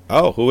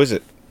 Oh, who is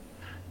it?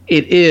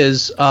 It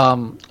is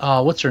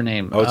what's her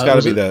name? Oh, it's got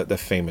to be the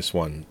famous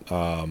one.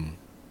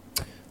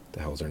 The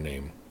hell's her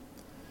name?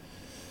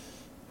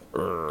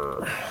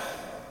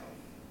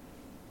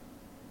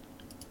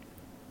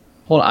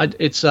 Hold on,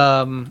 it's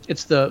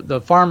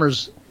the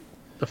farmer's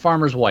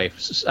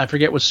wife. I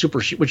forget which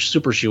super she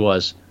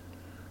was.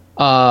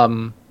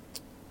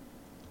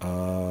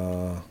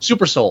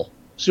 Super Soul.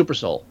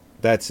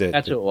 That's it.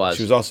 That's who it was.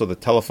 She was also the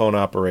telephone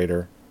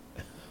operator.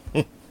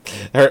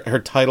 her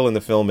title in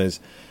the film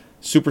is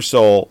Super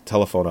Soul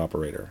Telephone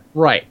Operator.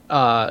 Right.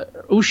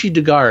 Ushi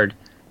Dugard,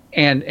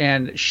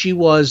 and she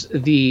was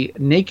the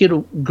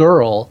naked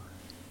girl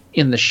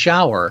in the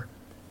shower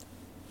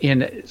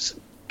in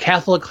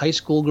Catholic High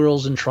School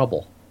Girls in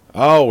Trouble.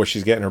 Oh, where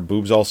she's getting her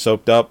boobs all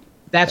soaked up.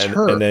 That's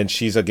her. And then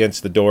she's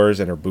against the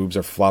doors and her boobs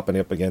are flopping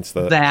up against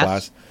the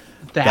glass.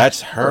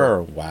 That's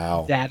her.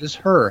 Wow. That is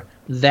her.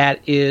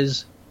 That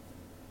is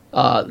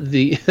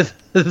the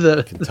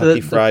Kentucky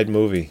Fried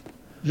Movie.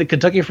 The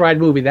Kentucky Fried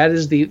Movie. That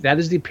is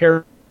the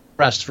pair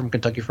breast from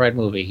Kentucky Fried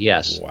Movie.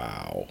 Yes.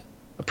 Wow.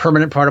 A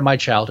permanent part of my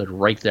childhood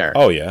right there.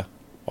 Oh yeah.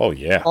 Oh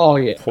yeah. Oh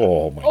yeah.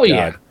 Oh my God.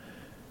 Yeah.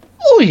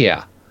 Oh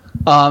yeah.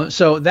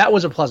 So that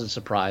was a pleasant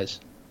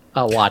surprise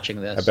watching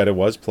this. I bet it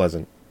was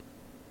pleasant.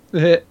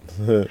 I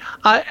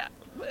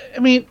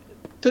mean,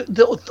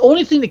 the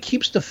only thing that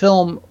keeps the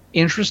film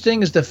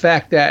interesting is the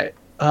fact that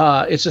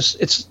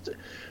it's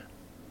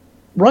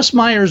Russ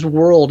Meyer's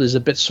world is a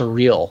bit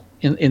surreal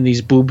in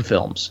these boob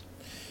films.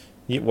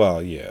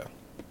 Well, yeah.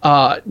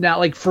 Now,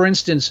 like for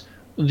instance,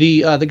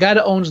 the guy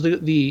that owns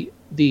the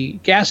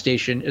gas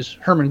station is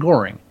Herman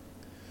Goring.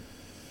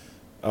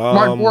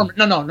 Martin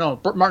Bormann. No.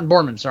 Martin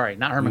Bormann. Sorry,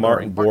 not Herman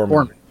Goring. Martin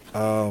Bormann.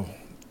 Oh,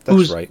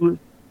 that's right.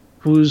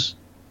 Who's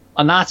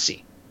a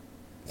Nazi?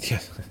 Yeah.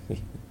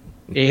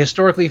 A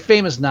historically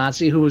famous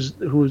Nazi whose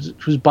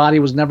body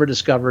was never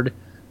discovered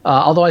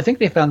Although I think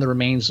they found the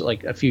remains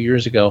like a few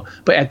years ago.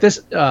 But at this,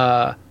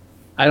 I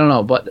don't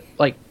know. But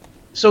like,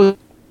 so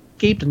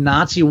escaped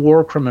Nazi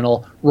war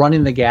criminal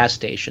running the gas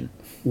station.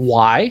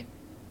 Why?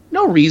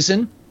 No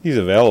reason. He's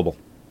available.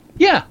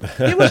 Yeah,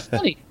 it was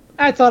funny.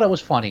 I thought it was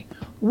funny.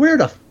 Where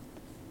the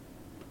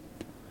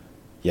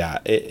Yeah,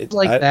 it's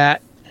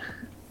that.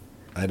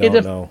 I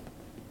don't know.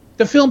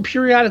 The film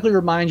periodically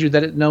reminds you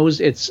that it knows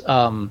it's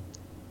like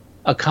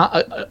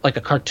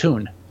a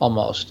cartoon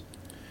almost.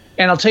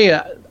 And I'll tell you,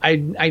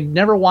 I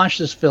never watched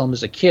this film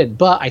as a kid,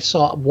 but I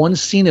saw one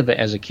scene of it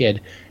as a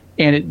kid,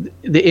 and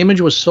the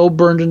image was so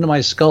burned into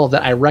my skull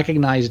that I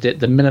recognized it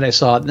the minute I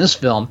saw it in this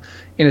film.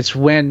 And it's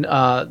when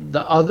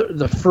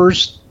the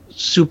first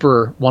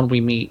super one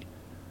we meet,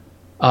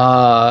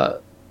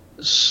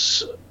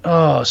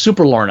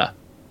 Super Lorna,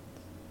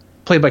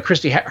 played by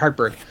Christy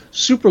Hartberg.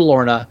 Super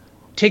Lorna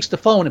takes the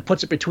phone and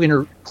puts it between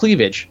her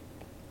cleavage.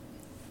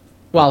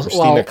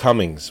 Christina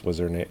Cummings was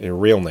her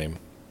real name.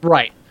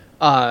 Right.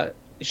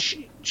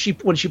 She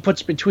when she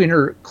puts between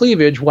her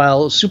cleavage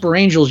while Super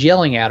Angel's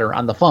yelling at her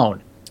on the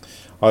phone.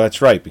 Oh,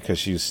 that's right, because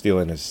she was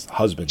stealing his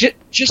husband.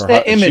 Just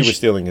that image. She was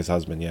stealing his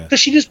husband, yeah.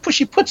 Because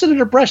she puts it in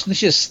her breast and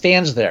she just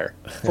stands there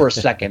for a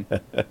second.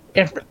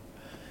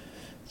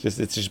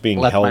 It's just being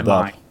left held my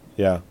up. mind.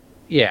 Yeah.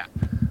 Yeah.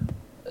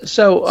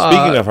 So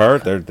speaking of her,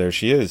 there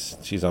she is.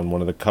 She's on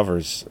one of the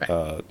covers.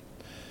 Right.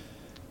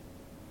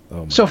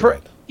 So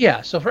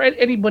for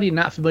anybody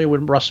not familiar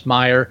with Russ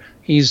Meyer,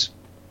 he was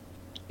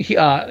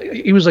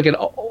like an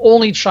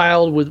only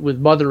child with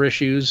mother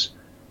issues,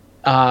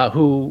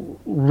 who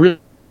really.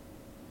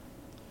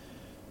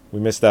 We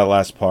missed that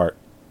last part.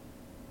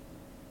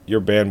 Your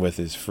bandwidth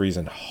is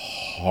freezing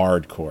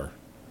hardcore.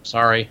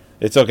 Sorry.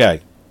 It's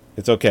okay.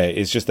 It's okay.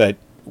 It's just that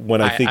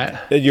when I think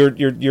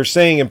you're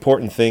saying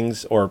important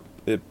things, or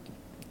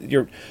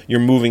you're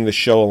moving the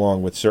show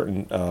along with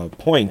certain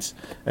points,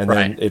 and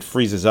then it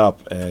freezes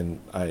up, and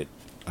I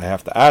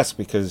have to ask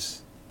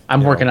because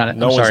I'm working on it.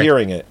 No one's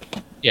hearing it.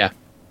 Yeah.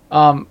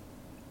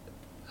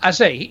 I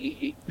say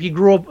he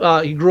grew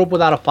up. He grew up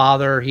without a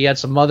father. He had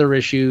some mother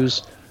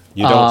issues.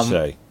 You don't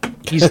say.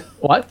 He's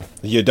what?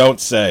 You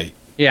don't say.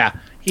 Yeah.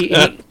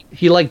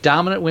 He liked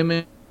dominant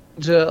women,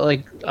 to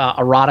like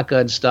erotica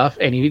and stuff,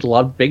 and he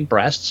loved big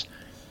breasts,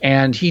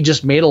 and he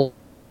just made a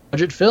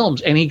budget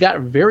films, and he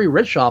got very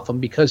rich off them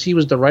because he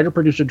was the writer,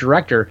 producer,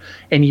 director,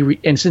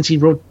 and since he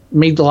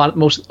made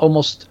most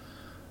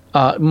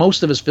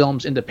of his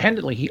films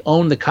independently, he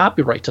owned the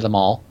copyright to them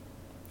all.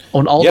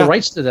 Owned all the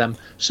rights to them.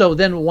 So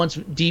then once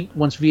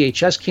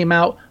VHS came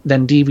out,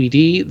 then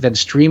DVD, then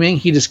streaming,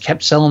 he just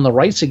kept selling the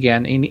rights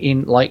again. He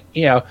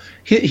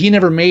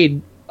never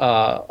made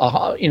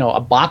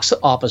a box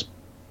office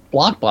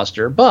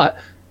blockbuster, but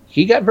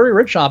he got very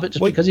rich off it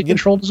just because he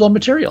controlled his own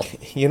material.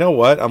 You know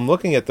what? I'm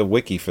looking at the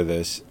wiki for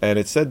this, and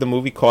it said the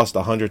movie cost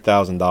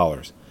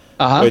 $100,000,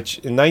 which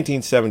in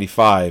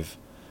 1975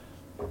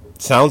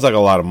 sounds like a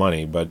lot of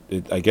money, but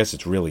I guess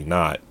it's really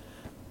not.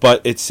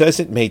 But it says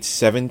it made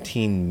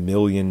 $17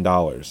 million.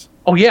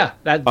 Oh, yeah.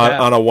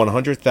 On a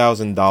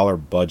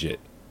 $100,000 budget.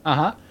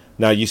 Uh-huh.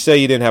 Now, you say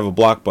you didn't have a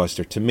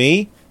blockbuster. To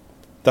me,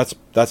 that's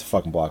a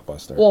fucking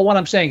blockbuster. Well, what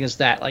I'm saying is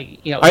that, I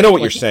know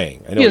what you're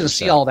saying. He doesn't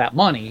see all that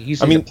money. He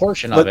sees a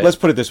portion of it. Let's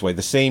put it this way.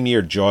 The same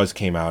year Jaws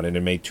came out, and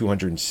it made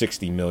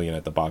 $260 million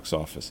at the box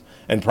office,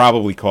 and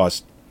probably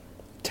cost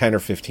 $10 or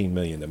 $15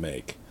 million to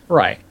make.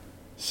 Right.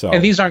 So,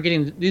 and these aren't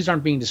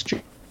being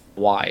distributed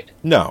wide.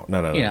 No.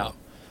 No.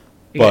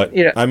 But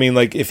I mean,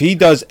 like, if he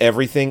does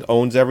everything,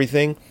 owns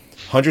everything,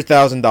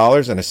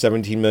 $100,000 and a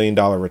 $17 million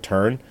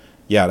return,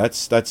 yeah,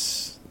 that's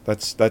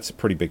a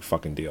pretty big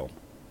fucking deal.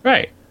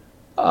 Right.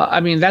 I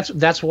mean,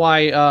 that's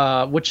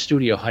why which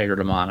studio hired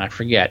him on? I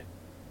forget.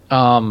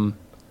 Well,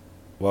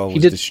 it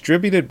was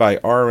distributed by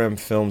RM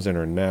Films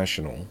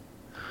International.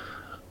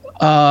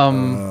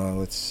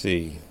 Let's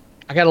see.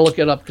 I got to look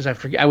it up because I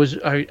forget.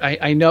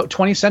 I know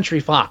 20th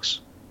Century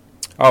Fox.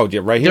 Oh, yeah,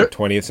 right here,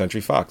 20th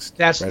Century Fox.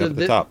 That's right up at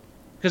the top.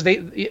 Because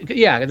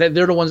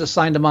they're the ones that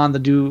signed him on to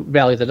do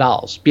Valley of the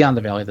Dolls, Beyond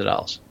the Valley of the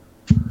Dolls.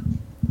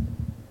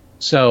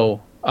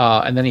 So,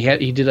 and then I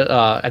think he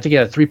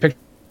had a 3-picture,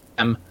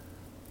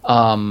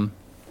 and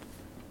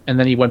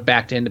then he went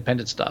back to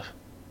independent stuff.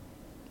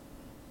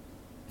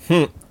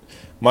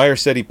 Meyer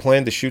said he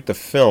planned to shoot the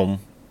film.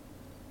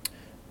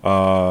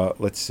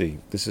 Let's see,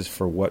 this is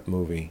for what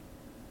movie?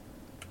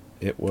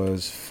 It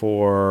was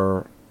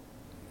for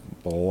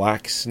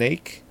Black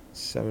Snake,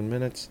 7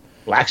 minutes.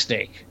 Black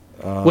Snake.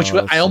 Which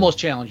I almost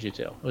challenged you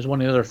to. It was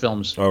one of the other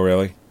films. Oh,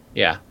 really?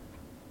 Yeah.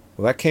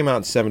 Well, that came out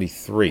in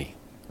 1973.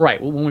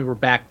 Right, when we were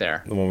back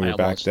there. When we were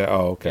back there?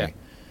 Oh, okay.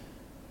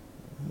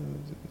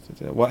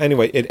 Yeah. Well,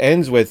 anyway, it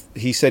ends with,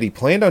 he said he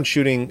planned on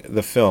shooting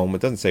the film. It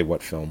doesn't say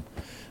what film.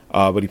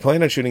 But he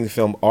planned on shooting the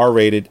film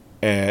R-rated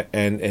and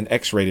an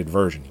X-rated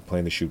version. He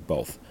planned to shoot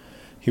both.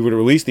 He would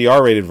release the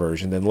R-rated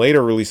version, then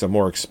later release a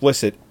more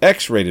explicit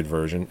X-rated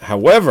version.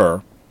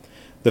 However,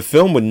 the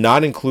film would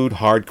not include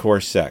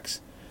hardcore sex.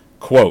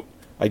 Quote,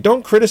 I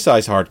don't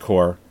criticize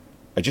hardcore,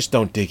 I just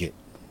don't dig it.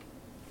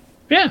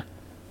 Yeah.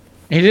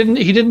 He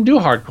didn't do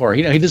hardcore.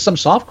 He did some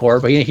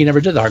softcore, but he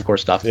never did the hardcore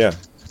stuff. Yeah.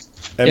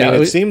 I mean,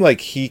 it seemed like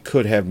he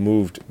could have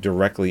moved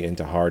directly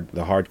into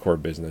the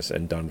hardcore business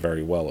and done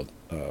very well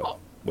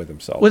with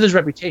himself. With his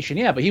reputation,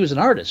 yeah, but he was an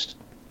artist,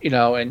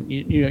 and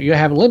you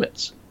have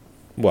limits.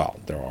 Well,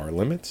 there are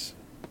limits.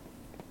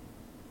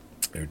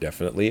 There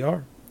definitely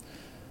are.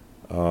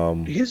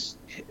 His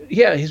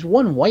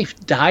one wife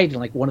died in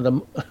like one of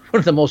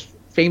the most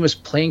famous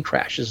plane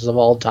crashes of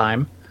all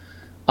time.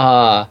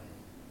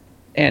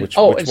 Which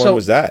one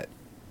was that?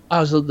 I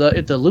was at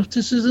the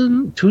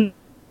Lufthansa.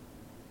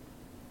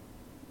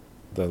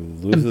 The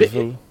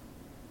Lufthansa.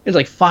 It's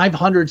like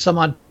 500 some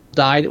odd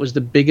died. It was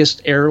the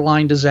biggest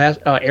airplane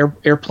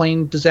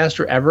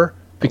disaster ever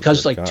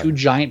because two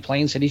giant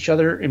planes hit each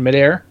other in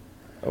midair.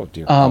 Oh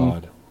dear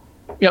God!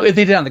 If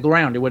they did it on the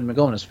ground, it wouldn't have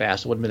been going as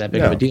fast. It wouldn't be that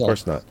big of a deal. Of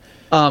course not.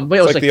 But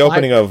it's like the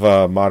opening of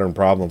Modern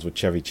Problems with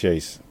Chevy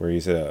Chase, where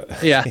he's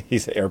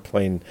he's an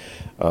airplane.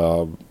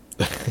 That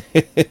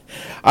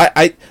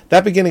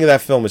beginning of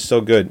that film is so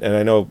good, and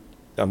I know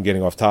I'm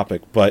getting off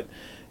topic, but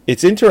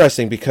it's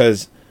interesting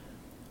because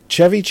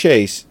Chevy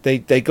Chase they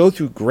go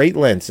through great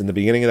lengths in the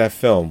beginning of that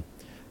film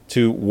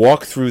to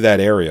walk through that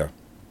area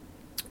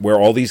where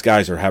all these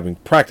guys are having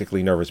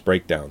practically nervous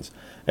breakdowns,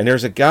 and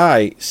there's a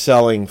guy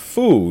selling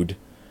food,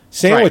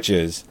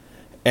 sandwiches. Right.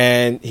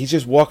 And he's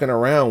just walking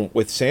around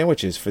with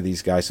sandwiches for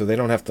these guys so they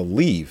don't have to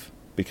leave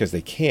because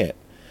they can't.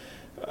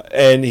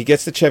 And he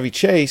gets to Chevy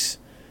Chase,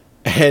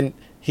 and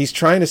he's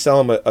trying to sell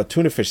him a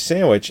tuna fish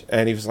sandwich,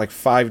 and he was like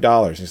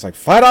 $5. He's like,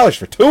 $5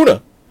 for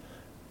tuna?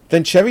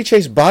 Then Chevy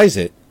Chase buys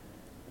it,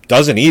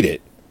 doesn't eat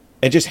it,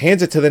 and just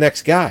hands it to the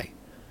next guy.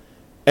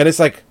 And it's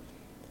like,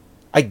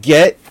 I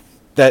get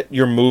that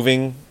you're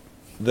moving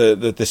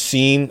the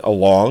scene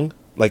along,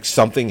 like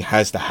something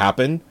has to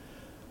happen.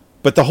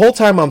 But the whole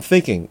time I'm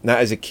thinking, now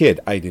as a kid,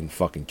 I didn't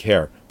fucking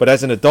care. But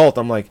as an adult,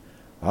 I'm like,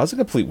 that was a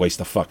complete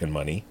waste of fucking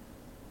money.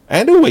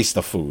 And a waste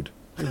of food.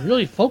 You're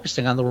really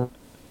focusing on the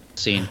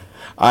scene.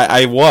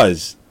 I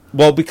was.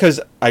 Well, because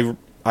I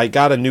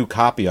got a new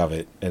copy of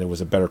it, and it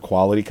was a better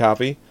quality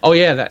copy. Oh,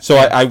 yeah.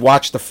 I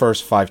watched the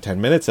first 5-10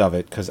 minutes of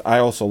it, because I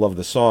also love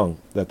the song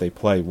that they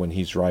play when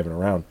he's driving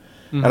around.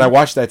 Mm-hmm. And I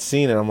watched that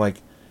scene, and I'm like,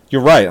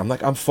 you're right.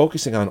 I'm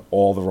focusing on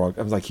all the wrong...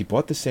 I'm like, he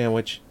bought the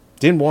sandwich,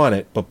 didn't want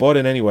it, but bought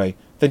it anyway,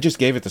 then just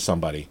gave it to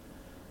somebody.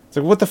 It's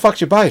like, what the fuck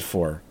did you buy it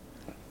for?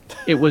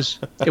 It was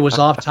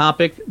off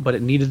topic, but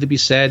it needed to be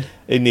said.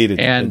 It needed,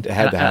 and it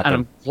had to happen.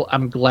 And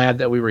I'm glad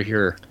that we were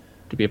here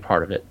to be a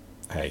part of it.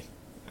 Hey,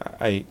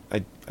 I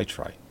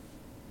try.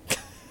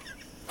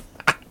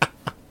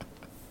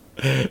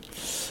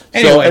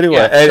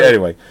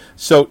 Anyway,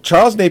 so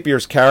Charles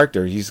Napier's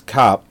character, he's a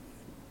cop,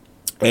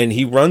 and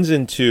he runs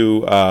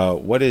into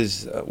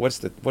what's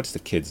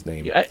the kid's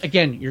name?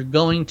 Again, you're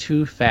going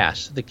too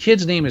fast. The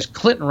kid's name is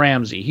Clinton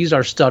Ramsey. He's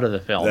our stud of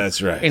the film.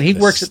 That's right. And he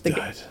works at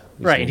the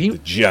the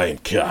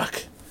giant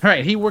cock.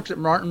 Right. He works at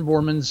Martin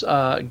Bormann's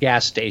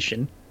gas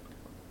station,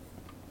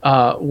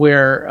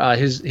 where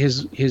his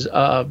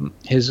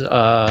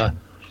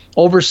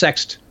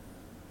oversexed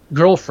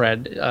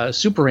girlfriend,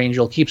 Super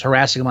Angel, keeps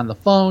harassing him on the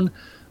phone.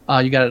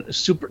 You got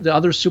the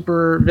other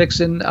Super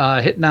Vixen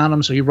hitting on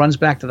him, so he runs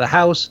back to the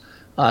house.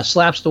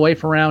 Slaps the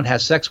wife around,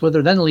 has sex with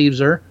her, then leaves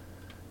her.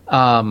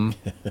 Like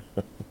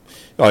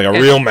a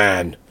real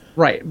man.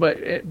 Right,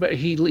 but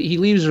he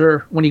leaves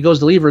her. When he goes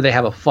to leave her, they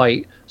have a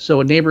fight.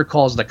 So a neighbor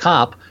calls the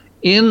cop.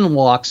 In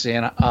walks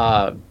in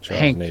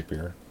Hank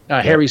Napier.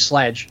 Harry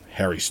Sledge.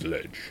 Harry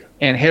Sledge.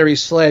 And Harry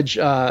Sledge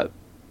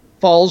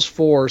falls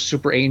for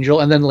Super Angel,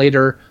 and then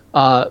later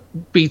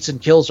beats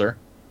and kills her.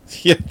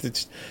 Yeah,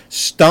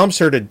 stomps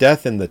her to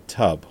death in the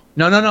tub.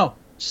 No.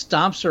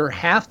 Stomps her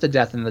half to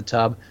death in the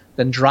tub,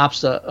 then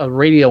drops a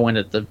radio in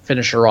it to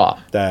finish her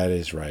off. That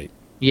is right.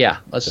 Yeah,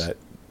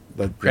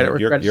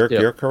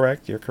 you're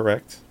correct. You're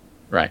correct.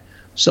 Right.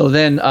 So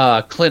then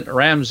Clint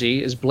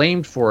Ramsey is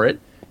blamed for it,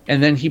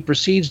 and then he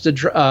proceeds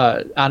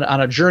to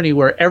on a journey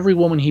where every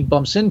woman he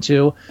bumps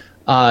into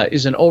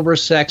is an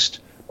oversexed,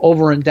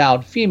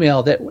 overendowed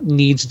female that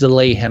needs to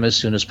lay him as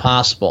soon as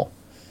possible,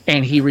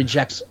 and he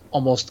rejects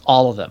almost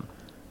all of them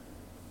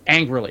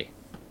angrily.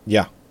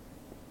 Yeah.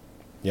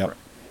 Yep.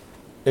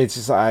 It's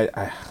just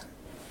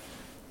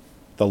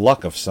the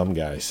luck of some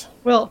guys.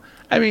 Well,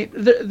 I mean,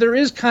 there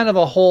is kind of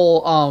a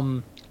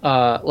whole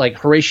like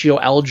Horatio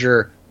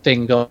Alger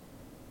thing going.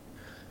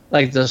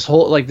 Like this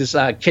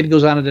kid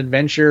goes on an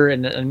adventure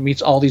and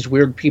meets all these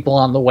weird people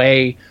on the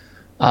way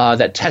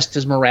that test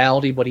his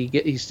morality, but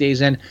he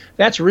stays in.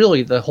 That's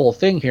really the whole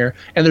thing here.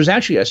 And there's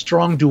actually a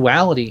strong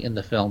duality in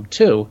the film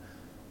too,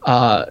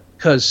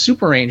 because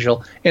Super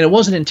Angel, and it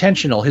wasn't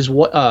intentional. His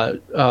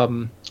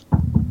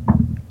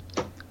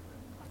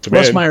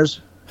Russ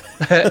Meyer's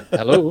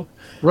hello,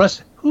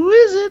 Russ. Who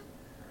is it?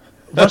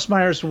 Russ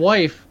Meyer's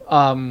wife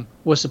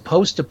was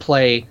supposed to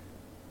play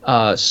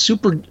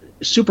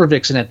Super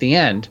Vixen at the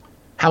end.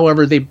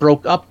 However, they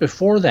broke up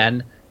before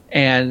then,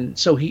 and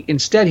so he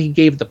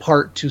gave the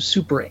part to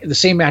the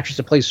same actress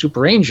to play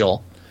Super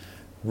Angel.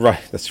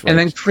 Right, that's right. And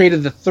then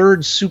created the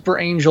third Super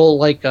Angel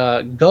like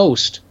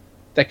ghost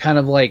that kind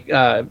of like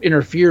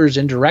interferes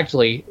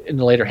indirectly in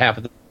the later half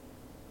of the.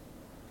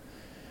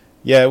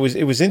 Yeah, it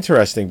was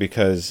interesting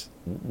because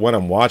when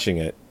I'm watching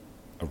it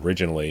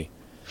originally,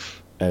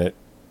 and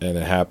it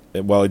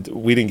happened. Well,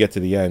 we didn't get to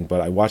the end,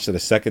 but I watched it a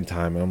second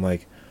time, and I'm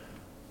like,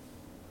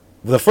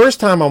 the first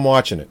time I'm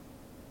watching it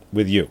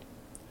with you,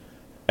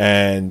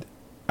 and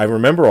I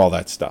remember all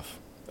that stuff,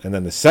 and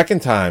then the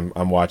second time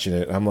I'm watching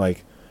it, I'm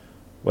like,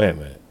 wait a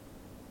minute,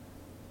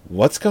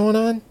 what's going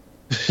on?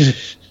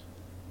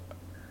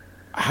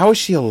 How is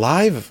she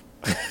alive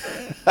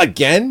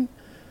again?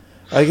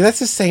 Like, that's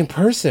the same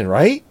person,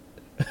 right?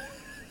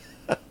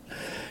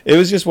 It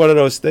was just one of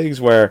those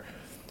things where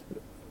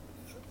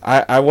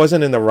I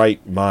wasn't in the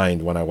right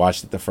mind when I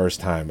watched it the first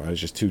time. I was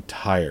just too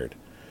tired.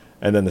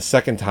 And then the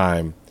second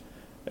time,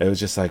 it was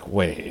just like,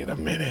 wait a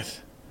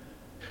minute.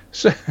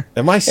 So,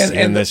 am I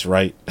saying this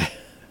right?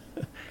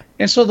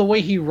 And so the way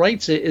he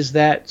writes it is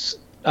that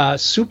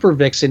Super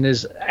Vixen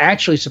is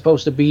actually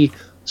supposed to be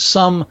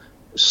some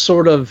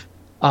sort of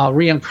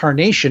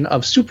reincarnation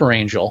of Super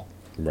Angel.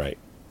 Right.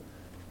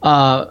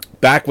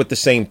 Back with the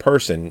same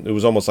person. It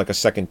was almost like a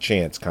second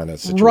chance kind of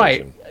situation.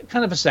 Right.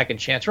 Kind of a second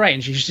chance. Right.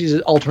 And she's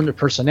an alternate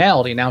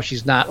personality. Now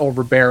she's not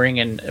overbearing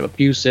and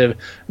abusive.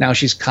 Now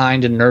she's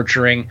kind and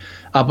nurturing.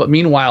 But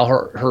meanwhile,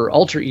 her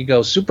alter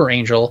ego, Super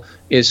Angel,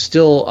 is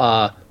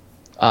still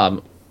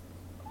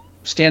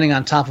standing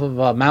on top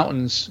of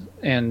mountains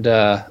and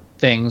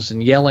things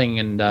and yelling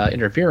and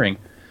interfering.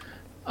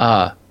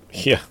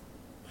 Yeah.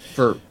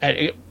 For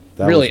that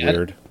really was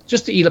weird.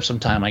 Just to eat up some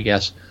time, I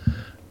guess.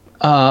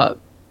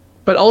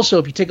 But also,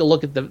 if you take a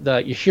look at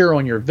your hero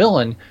and your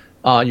villain,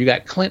 you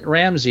got Clint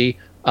Ramsey,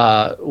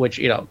 which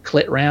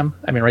Clit Ram.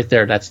 I mean, right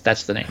there, that's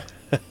the name.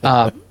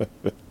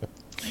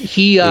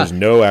 There's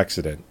no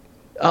accident.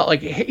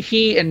 Like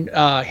he and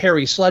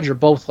Harry Sledge are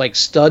both like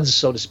studs,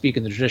 so to speak,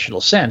 in the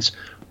traditional sense.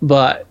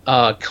 But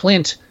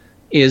Clint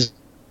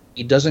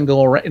he doesn't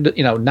go around,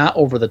 not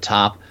over the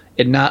top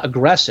and not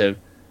aggressive,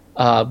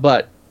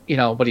 but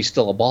he's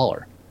still a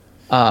baller.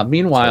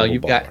 Meanwhile,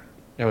 you've got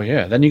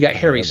then you got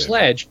Harry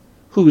Sledge,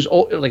 who's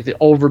like the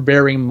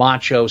overbearing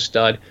macho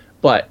stud,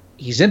 but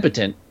he's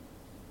impotent.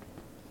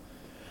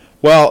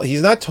 Well,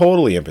 he's not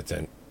totally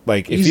impotent.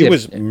 Like, if he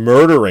was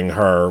murdering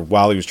her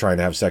while he was trying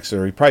to have sex with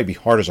her, he'd probably be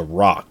hard as a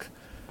rock.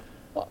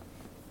 I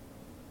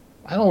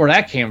don't know where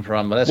that came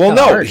from, but that's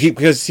harsh.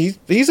 Because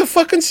he's a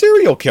fucking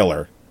serial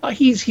killer.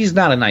 He's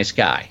not a nice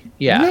guy.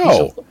 Yeah,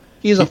 no,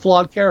 he's a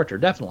flawed character,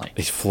 definitely.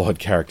 He's a flawed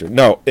character.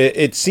 No,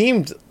 it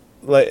seemed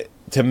like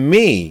to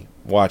me,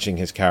 watching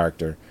his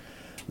character,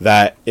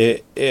 that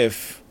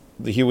if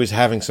he was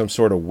having some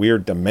sort of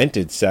weird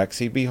demented sex,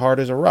 he'd be hard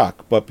as a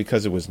rock. But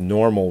because it was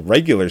normal,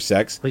 regular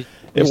sex,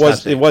 it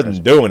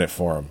wasn't doing it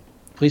for him.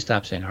 Please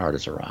stop saying hard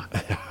as a rock.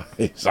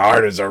 He's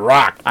hard as a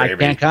rock, baby. I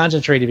can't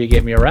concentrate if you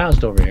get me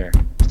aroused over here.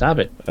 Stop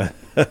it.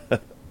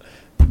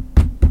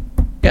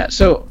 Yeah,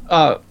 so...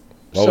 what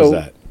was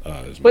that?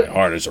 It's my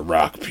hard as a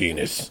rock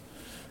penis.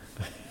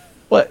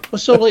 But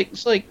so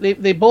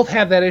they both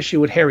have that issue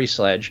with Harry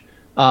Sledge.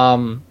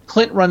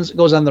 Clint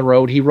goes on the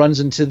road. He runs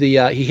into he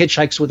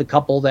hitchhikes with a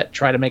couple that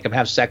try to make him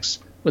have sex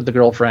with the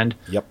girlfriend.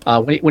 Yep.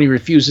 When he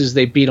refuses,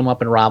 they beat him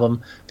up and rob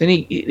him. Then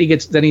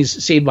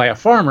he's saved by a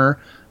farmer,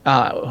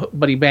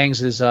 but he bangs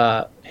his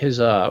mail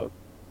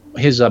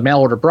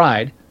order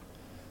bride.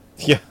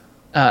 Yeah.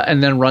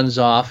 And then runs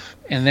off,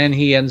 and then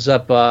he ends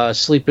up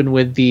sleeping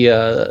with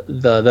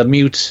the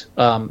mute,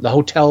 the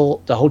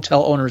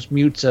hotel owner's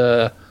mute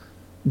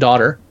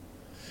daughter.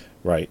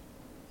 Right.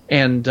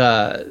 And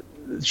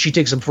she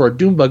takes him for a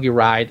dune buggy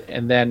ride,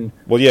 and then...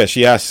 Well, yeah,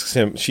 she asks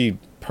him... She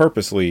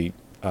purposely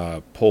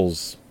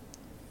pulls...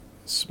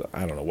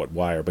 I don't know what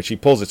wire, but she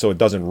pulls it so it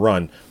doesn't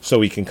run,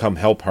 so he can come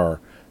help her,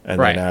 and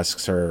then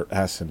asks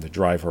him to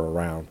drive her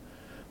around.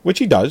 Which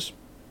he does.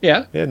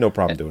 Yeah. He had no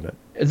problem doing it.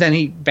 And then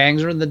he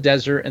bangs her in the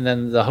desert, and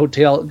then the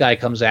hotel guy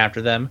comes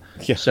after them.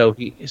 Yeah. So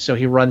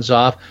he runs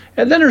off.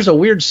 And then there's a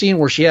weird scene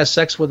where she has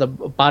sex with a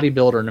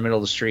bodybuilder in the middle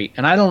of the street,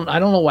 and I don't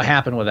know what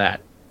happened with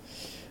that.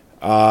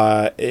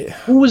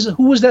 Who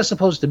was that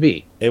supposed to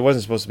be? It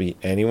wasn't supposed to be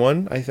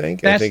anyone, I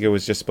think. I think it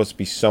was just supposed to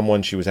be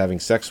someone she was having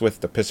sex with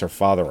to piss her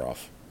father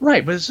off.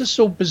 Right, but it's just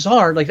so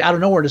bizarre. Like, out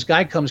of nowhere, this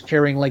guy comes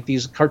carrying like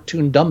these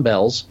cartoon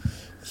dumbbells.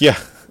 Yeah.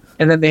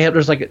 And then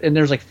there's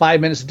like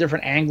 5 minutes of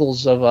different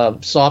angles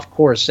of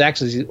soft-core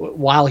sex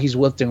while he's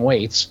lifting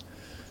weights.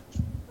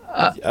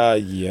 It's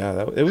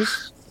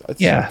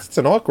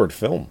an awkward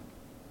film.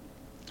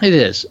 It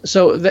is.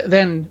 So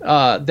then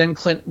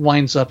Clint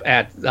winds up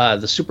at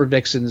the Super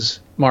Vixen's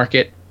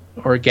market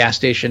or gas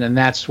station, and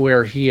that's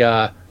where he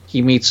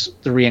meets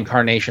the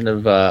reincarnation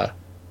of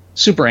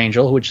Super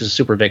Angel, which is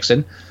Super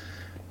Vixen.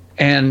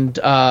 And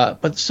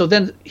but so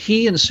then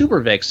he and Super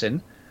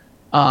Vixen,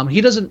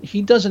 he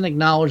doesn't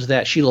acknowledge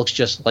that she looks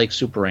just like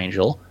Super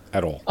Angel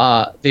at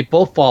all. They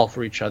both fall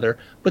for each other.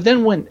 But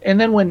then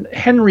when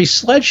Henry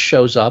Sledge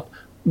shows up,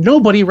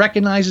 nobody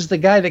recognizes the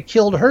guy that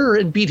killed her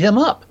and beat him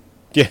up.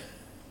 Yeah.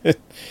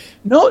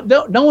 No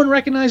one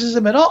recognizes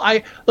him at all.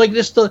 I like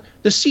this.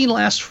 The scene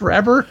lasts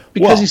forever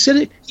because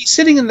Well- he's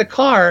sitting in the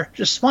car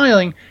just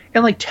smiling,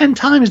 and like 10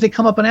 times they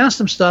come up and ask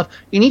him stuff,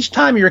 and each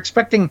time you're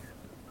expecting,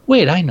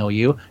 wait, I know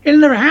you, and it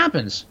never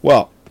happens.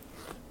 Well,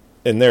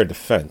 in their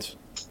defense,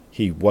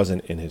 he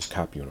wasn't in his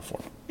cop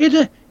uniform.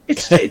 It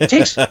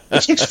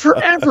takes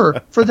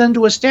forever for them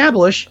to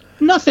establish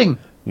nothing.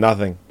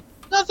 Nothing.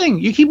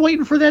 You keep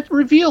waiting for that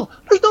reveal.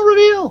 There's no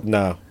reveal.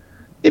 No.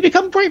 They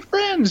become great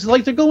friends.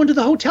 Like they're going to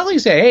the hotel. You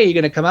say, "Hey, you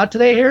gonna come out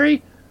today,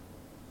 Harry?"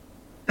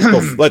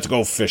 Let's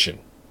go fishing.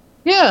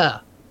 Yeah.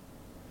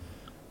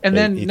 And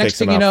then He next takes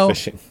thing him you out know,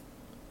 fishing.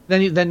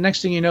 then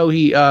next thing you know,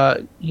 he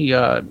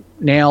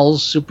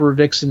nails Super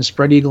Vixen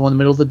Spread Eagle in the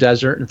middle of the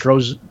desert and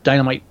throws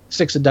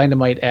sticks of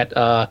dynamite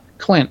at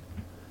Clint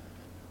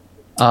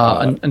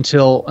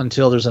until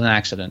there's an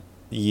accident.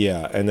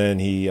 Yeah, and then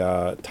he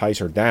ties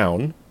her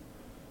down.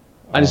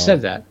 I just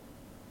said that.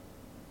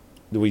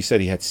 We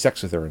said he had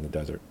sex with her in the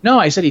desert. No,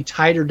 I said he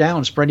tied her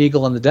down, Spread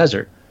Eagle in the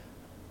desert.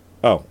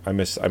 Oh, I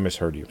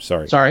misheard you.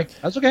 Sorry. Sorry,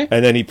 that's okay.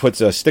 And then he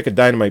puts a stick of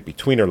dynamite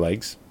between her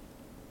legs.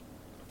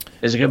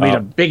 Is it going to be the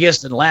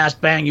biggest and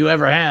last bang you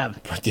ever have?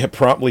 Yeah,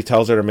 promptly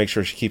tells her to make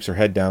sure she keeps her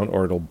head down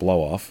or it'll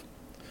blow off.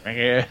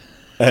 Yeah.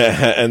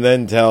 And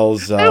then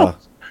tells... That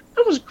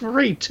was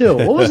great, too.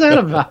 What was that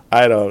about?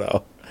 I don't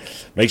know.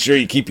 Make sure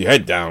you keep your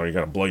head down or you're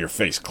going to blow your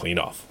face clean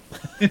off.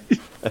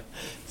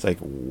 It's like,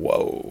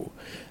 whoa.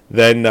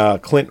 Then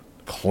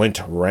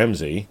Clint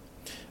Ramsey,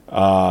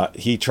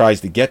 he tries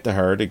to get to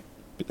her.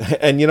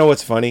 And you know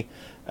what's funny?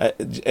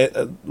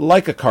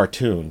 Like a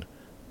cartoon,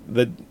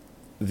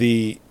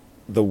 the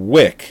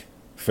wick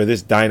for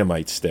this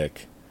dynamite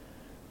stick,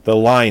 the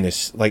line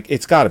is like,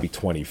 it's got to be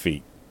 20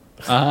 feet.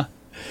 Uh-huh.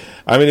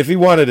 I mean, if he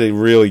wanted to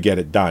really get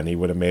it done, he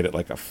would have made it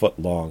like a foot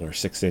long or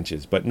 6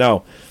 inches. But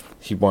no,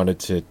 he wanted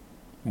to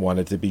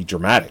be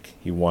dramatic.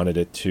 He wanted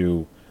it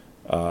to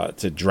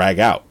drag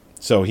out.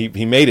 So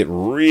he made it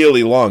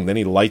really long. Then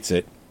he lights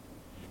it.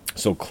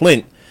 So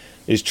Clint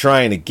is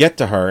trying to get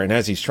to her, and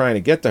as he's trying to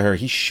get to her,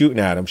 he's shooting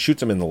at him,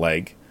 shoots him in the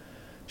leg,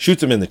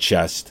 shoots him in the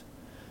chest.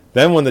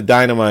 Then when the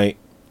dynamite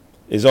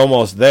is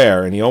almost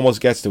there, and he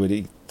almost gets to it,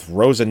 he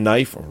throws a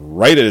knife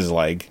right at his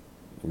leg,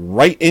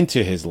 right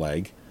into his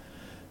leg,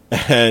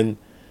 and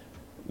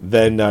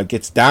then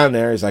gets down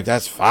there. He's like,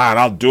 that's fine,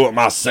 I'll do it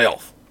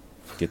myself.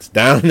 Gets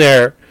down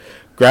there,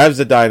 grabs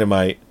the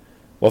dynamite.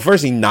 Well,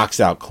 first he knocks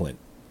out Clint.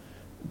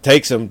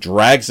 Takes him,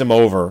 drags him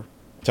over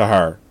to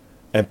her,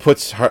 and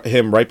puts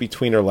him right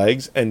between her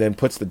legs, and then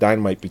puts the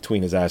dynamite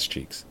between his ass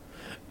cheeks.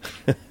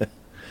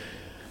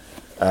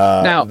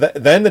 Now,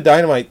 Then the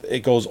dynamite, it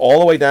goes all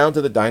the way down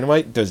to the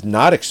dynamite, does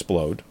not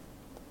explode.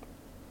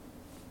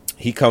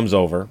 He comes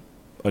over,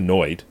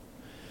 annoyed,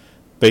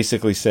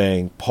 basically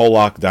saying,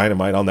 Pollock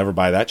dynamite, I'll never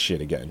buy that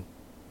shit again.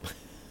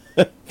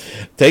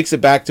 Takes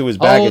it back to his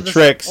bag of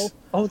tricks.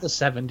 The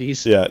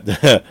 70s.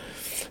 Yeah.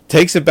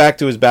 Takes it back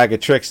to his bag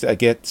of tricks to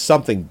get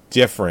something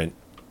different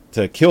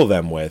to kill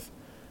them with,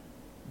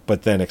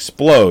 but then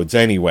explodes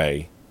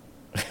anyway.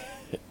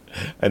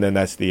 And then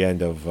that's the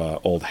end of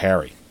old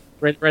Harry.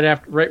 Right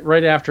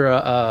after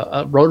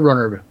a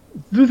Roadrunner.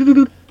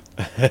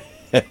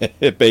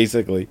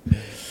 Basically.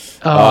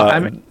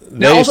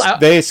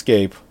 They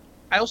escape.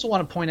 I also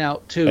want to point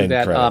out, too, End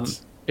that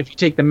credits. if you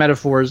take the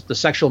metaphors, the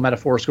sexual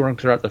metaphors going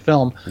throughout the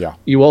film, Yeah.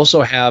 you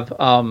also have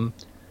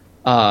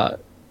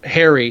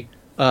Harry,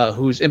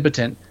 who's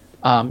impotent.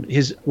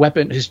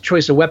 His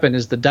choice of weapon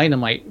is the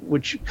dynamite,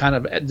 which kind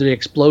of, the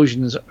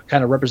explosion is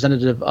kind of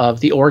representative of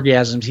the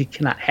orgasms he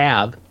cannot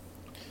have.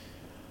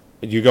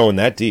 You're going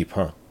that deep,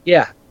 huh?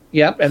 Yeah.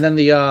 Yep. And then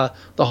the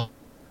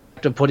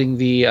act of putting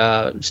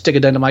the stick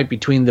of dynamite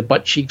between the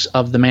butt cheeks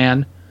of the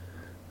man.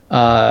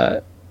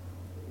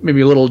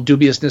 Maybe a little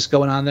dubiousness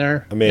going on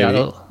there. Maybe.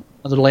 Yeah,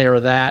 another layer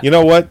of that. You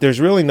know what? There's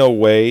really no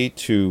way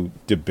to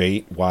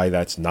debate why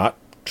that's not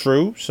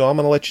true. So I'm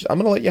gonna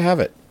let you have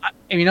it.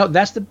 And you know,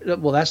 that's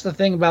the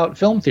thing about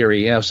film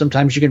theory. You know,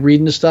 sometimes you can read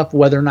into stuff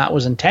whether or not it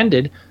was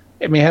intended.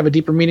 It may have a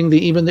deeper meaning than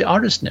even the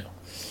artist knew.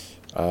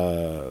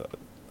 I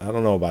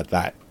don't know about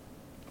that,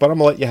 but I'm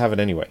gonna let you have it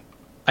anyway.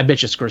 I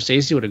bet you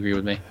Scorsese would agree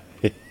with me.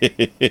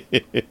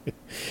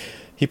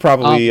 He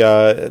probably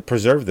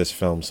preserved this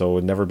film so it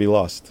would never be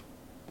lost.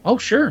 Oh,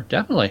 sure,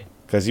 definitely.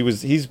 Because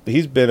he's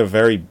been a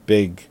very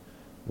big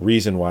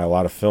reason why a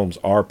lot of films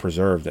are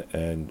preserved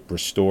and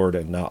restored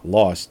and not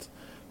lost,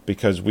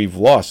 because we've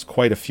lost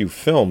quite a few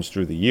films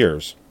through the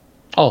years.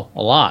 Oh,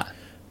 a lot.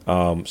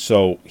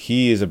 So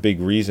he is a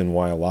big reason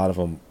why a lot of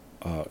them,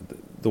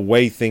 the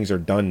way things are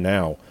done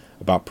now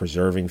about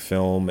preserving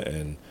film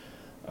and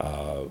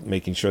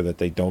making sure that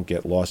they don't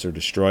get lost or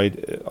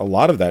destroyed, a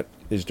lot of that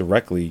is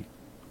directly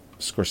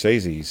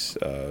Scorsese's,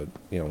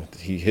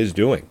 his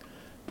doing.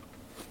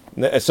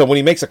 So when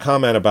he makes a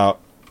comment about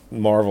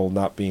Marvel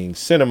not being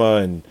cinema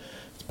and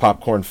it's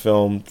popcorn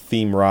film,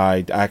 theme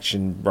ride,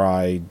 action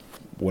ride,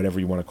 whatever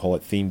you want to call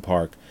it, theme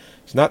park,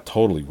 he's not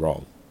totally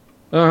wrong.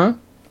 Uh-huh.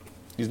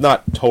 He's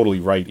not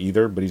totally right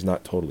either, but he's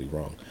not totally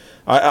wrong.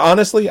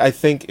 Honestly, I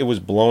think it was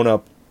blown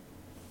up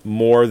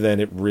more than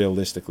it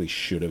realistically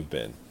should have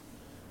been.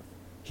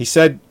 He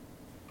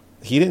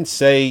didn't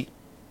say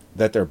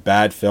that they're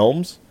bad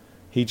films.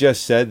 He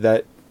just said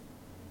that,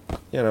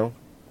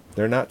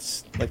 they're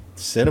not like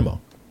cinema.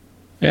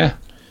 Yeah.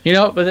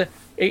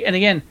 And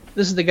again,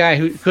 this is the guy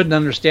who couldn't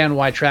understand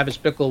why Travis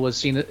Bickle was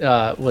seen,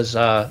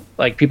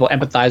 like people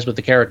empathize with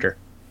the character.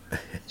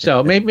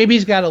 So maybe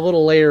he's got a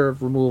little layer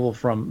of removal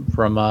from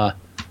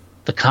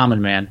the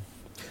common man.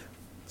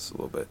 Just a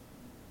little bit.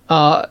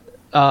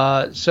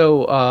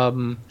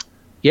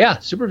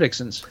 Super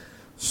Vixens.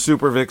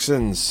 Super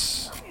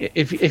Vixens.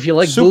 If you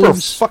like super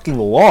boobs, fucking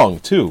long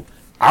too.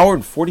 Hour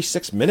and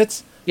 46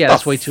 minutes. Yeah,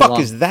 that's way too long. The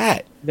fuck is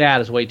that?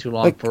 That is way too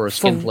long for a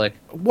skin flick.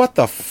 What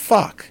the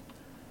fuck?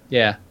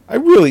 Yeah.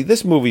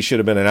 This movie should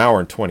have been an hour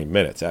and 20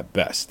 minutes at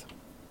best.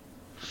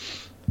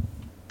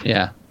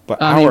 Yeah.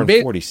 But hour and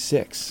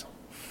 46.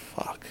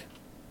 Fuck.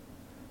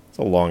 It's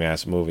a long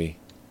ass movie.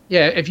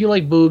 Yeah, if you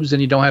like boobs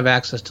and you don't have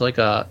access to like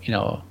a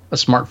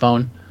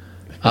smartphone,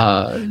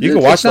 you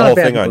can watch the whole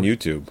thing on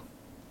YouTube.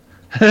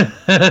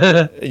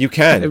 You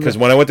can, because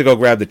when I went to go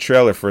grab the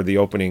trailer for the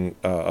opening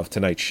of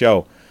tonight's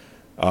show,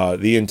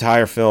 the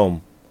entire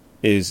film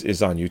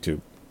is on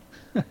YouTube.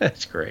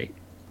 That's great.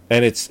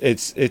 And it's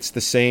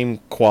the same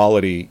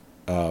quality,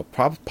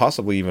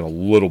 possibly even a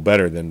little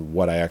better than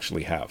what I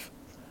actually have,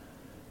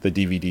 the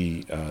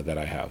DVD that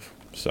I have.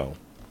 So,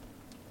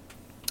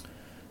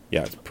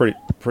 yeah, it's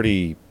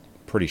pretty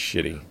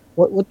shitty.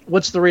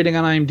 What's the rating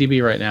on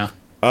IMDb right now?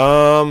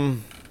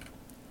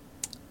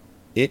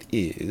 It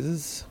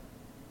is.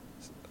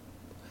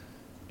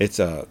 It's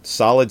a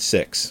solid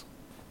 6.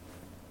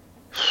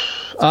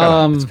 It's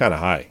kind of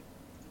high.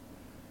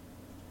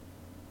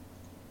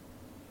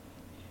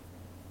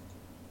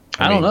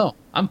 I don't know.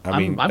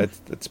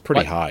 It's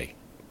pretty high.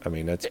 I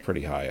mean, that's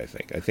pretty high. I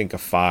think a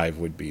 5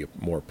 would be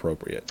more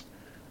appropriate.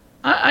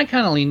 I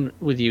kind of lean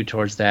with you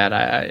towards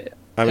that.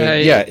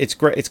 It's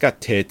great. It's got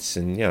tits,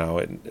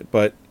 and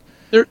but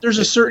there's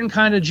a certain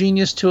kind of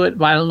genius to it.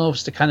 But I don't know if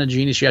it's the kind of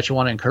genius you actually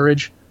want to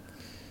encourage.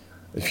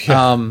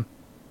 Yeah.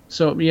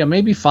 So yeah,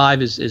 maybe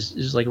 5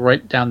 is like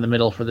right down the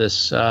middle for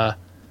this. I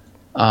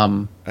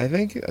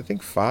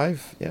think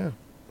 5. Yeah.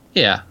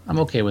 Yeah, I'm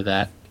okay with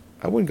that.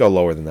 I wouldn't go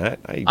lower than that.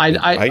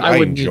 I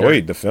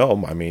enjoyed the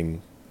film. I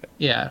mean,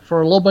 yeah,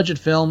 for a low budget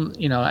film,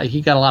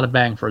 he got a lot of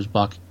bang for his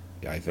buck.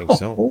 Yeah, I think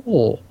so.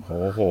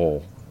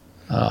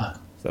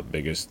 It's the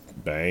biggest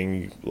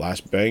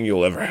last bang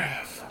you'll ever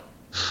have.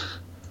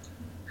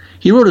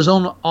 He wrote his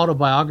own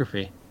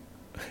autobiography.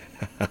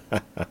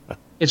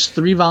 It's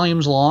 3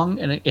 volumes long,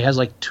 and it has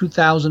like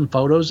 2,000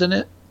 photos in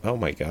it. Oh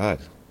my god!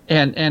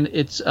 And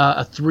it's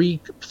a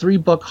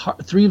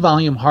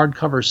 3-volume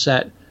hardcover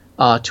set,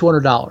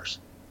 $200.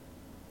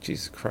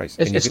 Jesus Christ!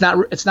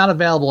 It's not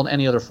available in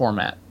any other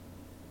format.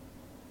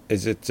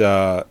 Is it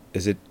out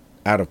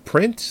of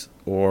print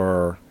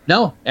or?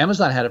 No,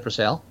 Amazon had it for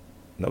sale.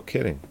 No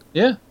kidding.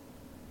 Yeah.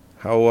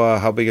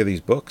 How big are these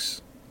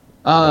books?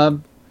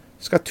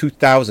 It's got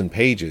 2,000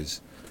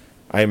 pages.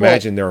 I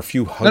imagine there are a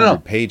few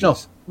hundred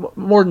pages. No,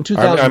 more than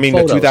 2,000. I mean,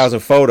 photos. the 2,000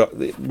 photo.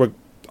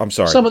 I'm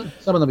sorry. Some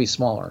of them be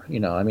smaller.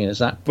 It's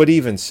not. But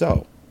even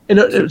so,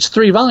 it's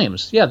 3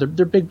 volumes. Yeah,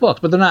 they're big books,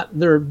 but they're not.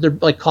 They're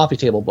like coffee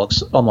table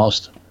books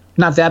almost.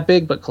 Not that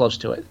big, but close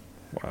to it.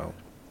 Wow.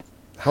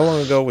 How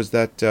long ago was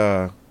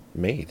that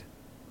made?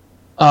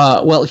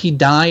 Well, he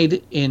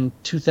died in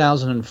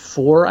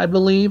 2004, I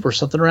believe, or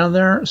something around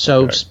there.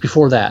 So Okay.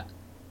 before that.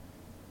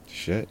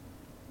 Shit.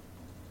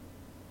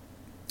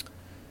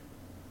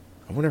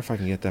 I wonder if I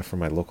can get that from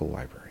my local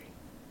library.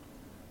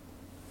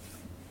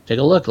 Take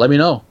a look. Let me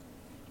know.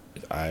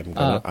 I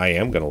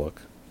am gonna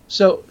look.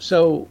 So,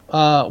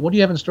 what do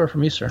you have in store for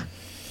me, sir?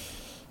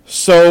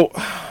 So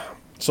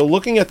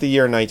looking at the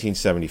year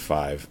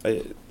 1975,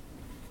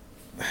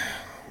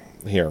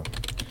 here,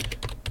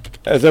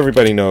 as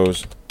everybody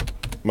knows,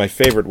 my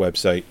favorite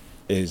website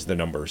is The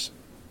Numbers.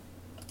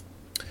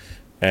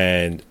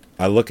 And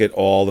I look at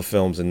all the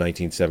films in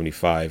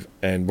 1975,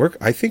 and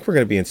I think we're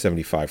going to be in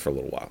 75 for a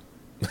little while.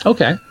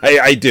 Okay.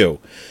 I do.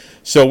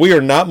 So we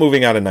are not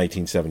moving out of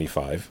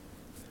 1975.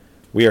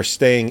 We are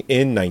staying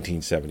in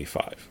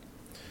 1975.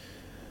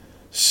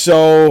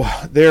 So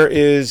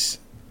there's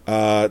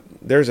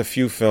a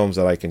few films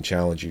that I can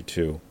challenge you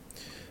to,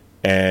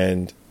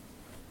 and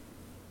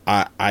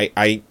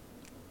I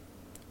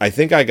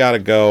think I gotta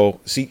go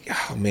see.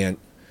 Oh man,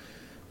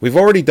 we've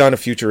already done a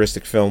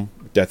futuristic film,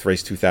 Death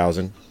Race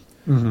 2000,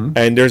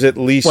 and there's at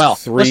least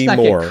 3 let's not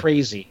more. Get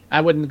crazy.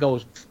 I wouldn't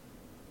go.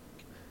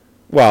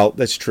 Well,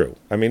 that's true.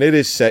 I mean, it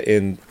is set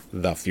in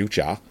the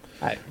future.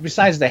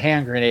 Besides the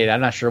hand grenade,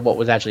 I'm not sure what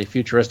was actually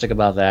futuristic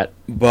about that.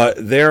 But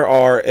there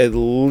are at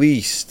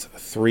least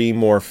 3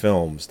 more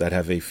films that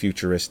have a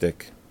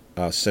futuristic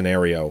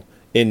scenario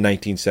in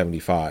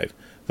 1975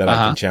 that I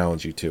can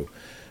challenge you to.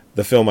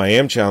 The film I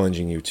am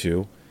challenging you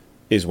to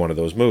is one of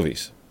those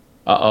movies.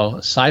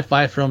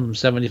 Sci-fi film from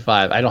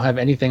 75. I don't have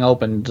anything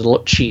open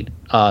to cheat.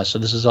 So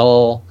this is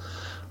all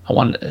I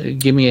want.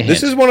 Give me a hint.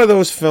 This is one of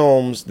those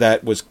films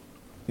that was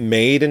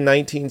made in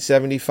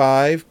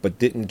 1975, but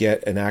didn't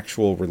get an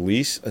actual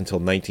release until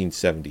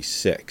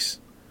 1976.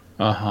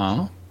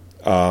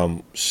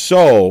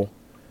 So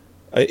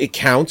it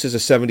counts as a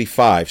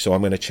 75, so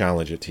I'm going to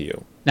challenge it to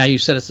you. Now, you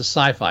said it's a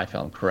sci-fi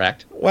film,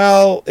 correct?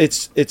 Well,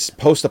 it's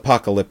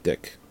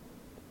post-apocalyptic.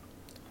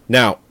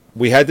 Now,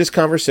 we had this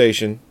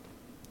conversation,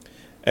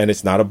 and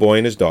it's not A Boy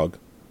and His Dog.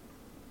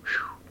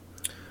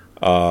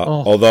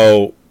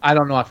 Although... I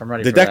don't know if I'm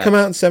ready for that. Did that come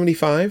out in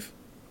 75?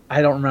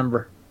 I don't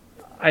remember.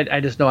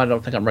 I just know I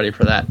don't think I'm ready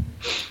for that.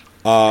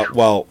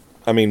 Well,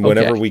 I mean,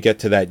 whenever we get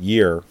to that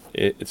year,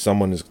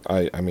 someone is...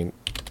 I mean...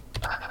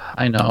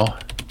 I know.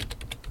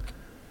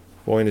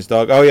 Boy and His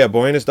Dog. Oh, yeah,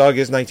 Boy and His Dog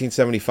is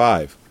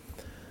 1975.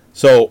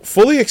 So,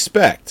 fully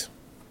expect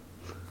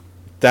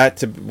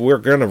that we're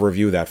going to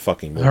review that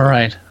fucking movie. All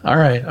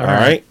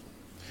right.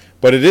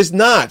 But it is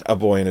not A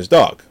Boy and His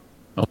Dog.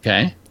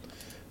 Okay.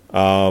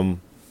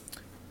 Even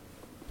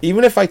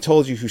if I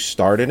told you who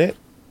starred in it,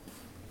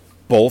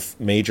 both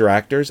major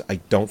actors, I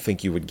don't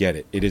think you would get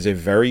it. It is a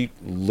very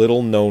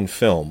little-known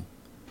film.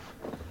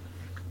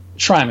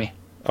 Try me.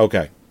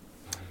 Okay.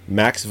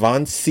 Max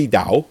von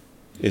Sydow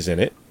is in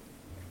it.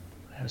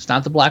 It's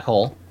not The Black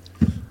Hole.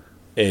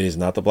 It is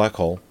not The Black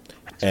Hole.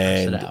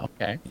 And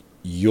okay.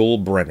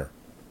 Yul Brynner.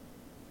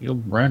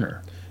 Yul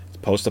Brynner. It's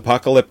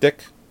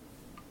post-apocalyptic.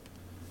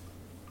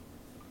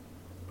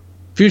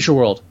 Future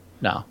World.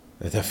 No.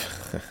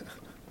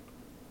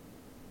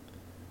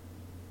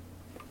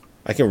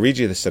 I can read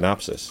you the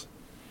synopsis.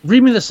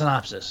 Read me the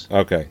synopsis.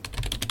 Okay.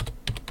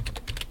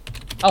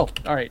 Oh,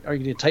 all right. Are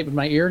you going to type in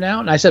my ear now?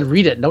 And I said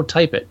read it, don't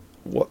type it.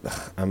 What?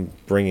 I'm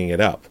bringing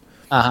it up.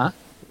 Uh-huh.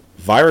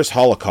 Virus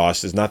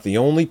Holocaust is not the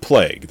only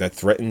plague that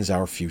threatens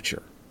our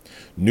future.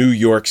 New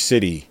York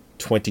City,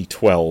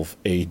 2012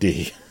 AD.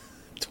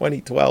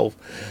 2012.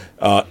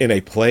 In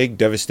a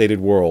plague-devastated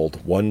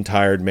world, one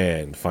tired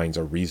man finds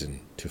a reason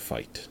to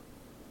fight.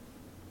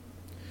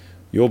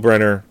 Yul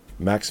Brynner,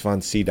 Max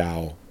von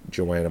Sydow,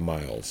 Joanna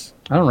Miles.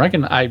 I don't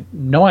reckon.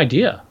 No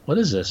idea. What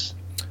is this?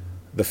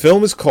 The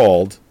film is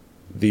called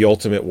The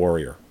Ultimate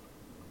Warrior.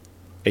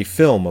 A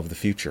film of the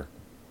future.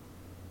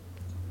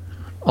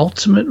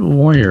 Ultimate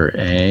Warrior,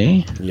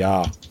 eh?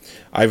 Yeah.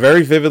 I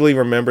very vividly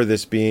remember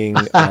this being...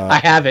 I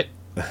have it.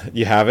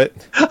 You have it?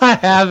 I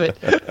have it.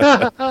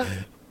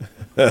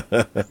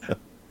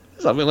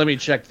 So let me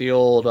check the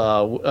old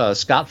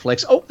Scott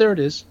Flicks. Oh, there it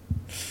is.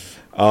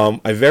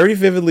 I very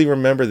vividly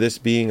remember this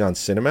being on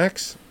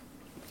Cinemax.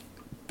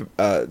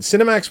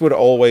 Cinemax would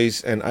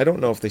always, and I don't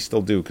know if they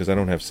still do because I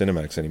don't have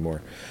Cinemax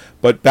anymore,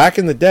 but back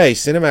in the day,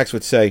 Cinemax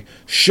would say,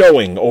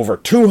 showing over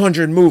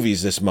 200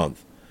 movies this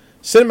month.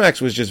 Cinemax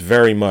was just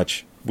very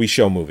much, we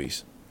show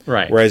movies.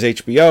 Right. Whereas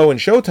HBO and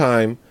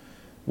Showtime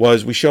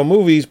was, we show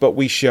movies, but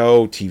we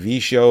show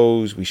TV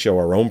shows, we show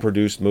our own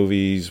produced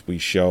movies, we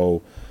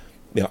show,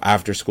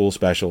 after school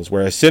specials.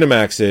 Whereas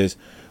Cinemax is,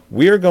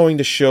 we're going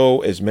to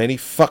show as many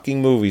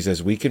fucking movies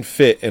as we can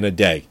fit in a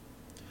day.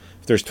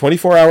 If there's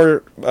 24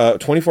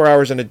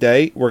 hours in a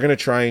day, we're going to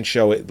try and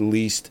show at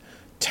least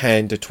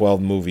 10 to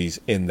 12 movies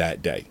in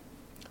that day.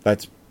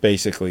 That's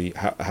basically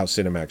how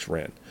Cinemax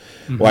ran.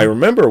 Mm-hmm. Well, I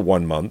remember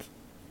one month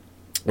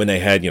when they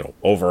had,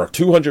 over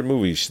 200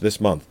 movies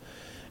this month.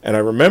 And I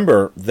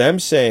remember them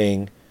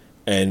saying,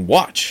 and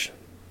watch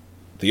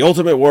The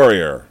Ultimate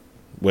Warrior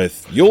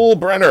with Yul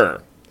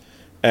Brynner.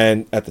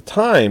 And at the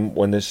time,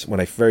 when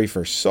I very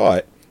first saw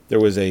it, there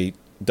was a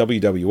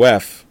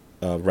WWF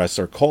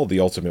wrestler called The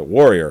Ultimate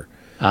Warrior.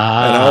 And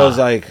I was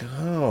like,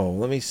 oh,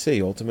 let me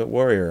see, Ultimate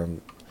Warrior.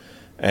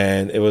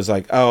 And it was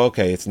like, oh,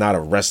 okay, it's not a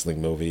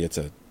wrestling movie. It's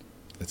a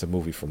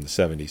movie from the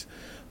 70s.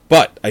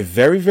 But I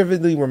very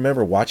vividly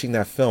remember watching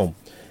that film.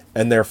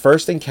 And their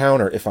first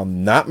encounter, if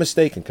I'm not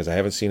mistaken, because I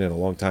haven't seen it in a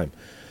long time,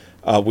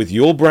 with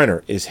Yul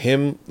Brynner is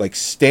him like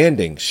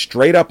standing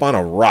straight up on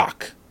a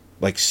rock,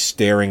 like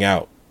staring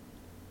out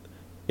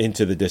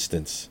into the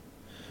distance.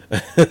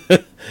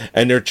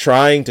 And they're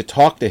trying to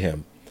talk to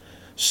him.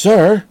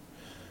 Sir,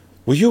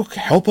 will you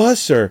help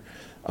us? Or,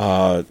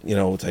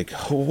 it's like,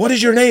 what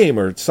is your name?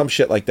 Or some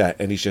shit like that.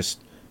 And he's just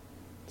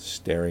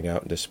staring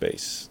out into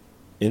space,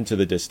 into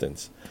the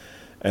distance.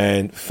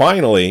 And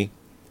finally,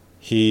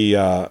 he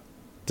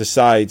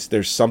decides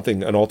there's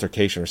an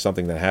altercation or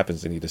something that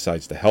happens, and he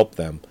decides to help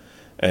them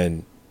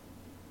and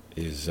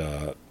is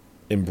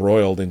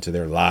embroiled into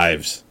their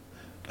lives.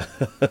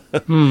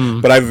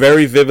 But I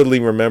very vividly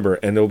remember,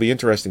 and it'll be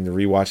interesting to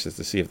rewatch this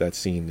to see if that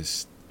scene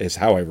is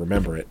how I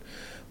remember it.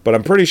 But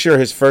I'm pretty sure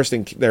his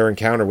their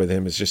encounter with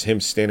him is just him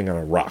standing on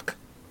a rock.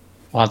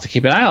 I'll have to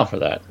keep an eye out for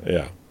that.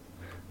 Yeah.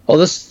 Well,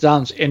 this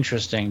sounds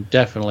interesting,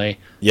 definitely.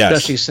 Yes.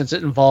 Especially since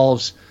it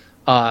involves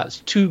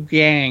two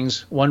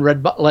gangs, one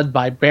led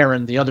by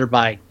Baron, the other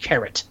by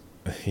Carrot.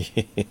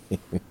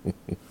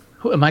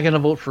 Who am I going to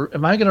vote for?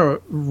 Am I going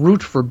to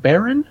root for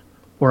Baron,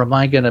 or am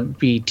I going to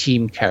be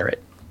Team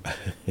Carrot?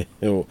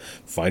 We'll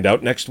find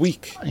out next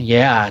week.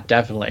 Yeah,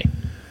 definitely.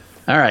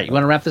 All right, you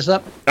want to wrap this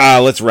up?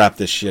 Let's wrap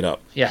this shit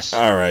up. Yes.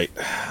 All right.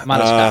 I'm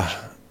out of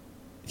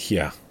scotch.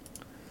 Yeah.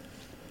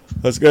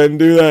 Let's go ahead and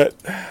do that.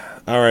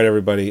 All right,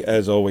 everybody.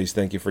 As always,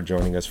 thank you for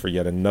joining us for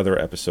yet another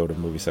episode of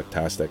Movie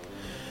Sucktastic.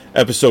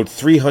 Episode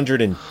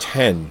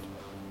 310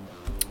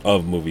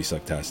 of Movie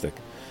Sucktastic.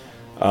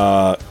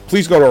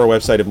 Please go to our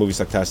website at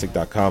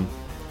moviesucktastic.com,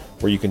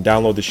 where you can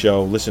download the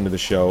show, listen to the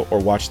show, or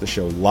watch the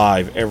show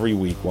live every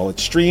week. While it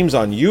streams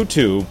on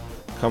YouTube,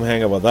 come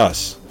hang out with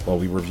us while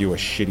we review a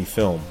shitty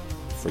film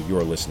for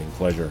your listening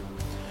pleasure.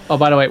 Oh,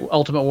 by the way,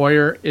 Ultimate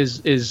Warrior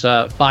is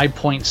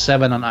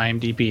 5.7 on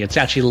IMDb. It's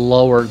actually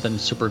lower than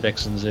Super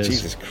Vixens is.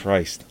 Jesus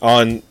Christ.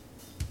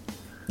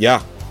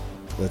 Yeah.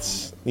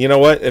 That's, you know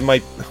what? It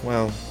might,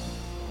 well,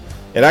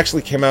 it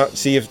actually came out,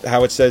 see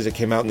how it says it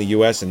came out in the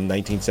U.S. in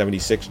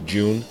 1976,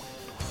 June.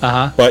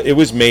 Uh-huh. But it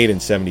was made in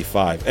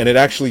 75. And it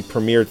actually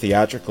premiered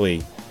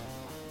theatrically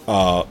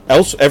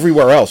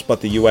everywhere else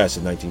but the U.S.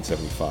 in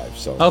 1975.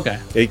 So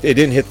okay. It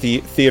didn't hit the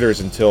theaters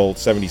until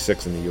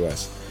 76 in the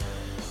U.S.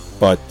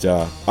 But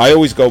I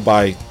always go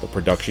by the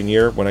production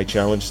year when I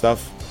challenge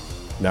stuff,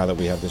 now that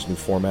we have this new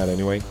format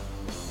anyway.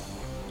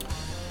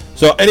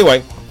 So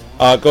anyway,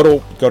 go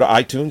to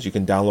iTunes. You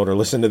can download or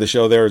listen to the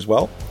show there as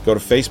well. Go to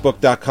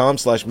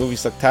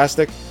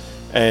facebook.com/moviesucktastic,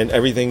 and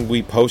everything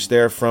we post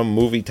there, from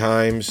movie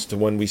times to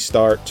when we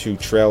start to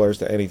trailers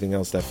to anything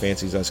else that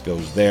fancies us,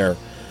 goes there.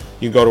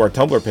 You can go to our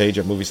Tumblr page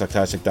at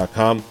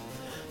moviesucktastic.com.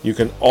 You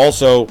can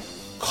also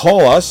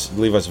call us,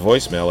 leave us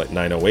voicemail at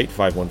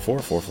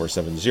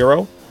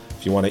 908-514-4470.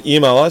 If you want to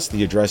email us,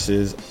 the address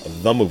is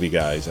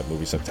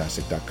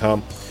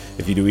themovieguys@moviesucktastic.com.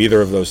 If you do either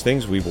of those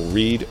things, we will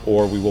read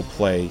or we will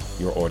play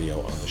your audio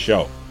on the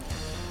show.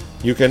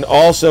 You can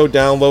also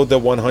download the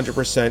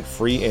 100%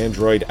 free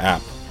Android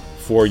app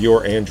for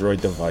your Android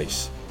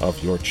device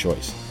of your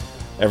choice.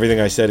 Everything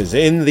I said is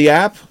in the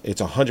app. It's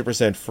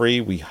 100%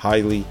 free. We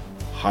highly,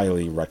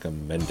 highly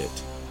recommend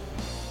it.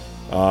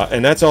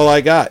 And that's all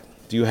I got.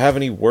 Do you have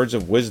any words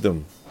of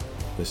wisdom,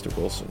 Mr.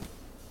 Wilson?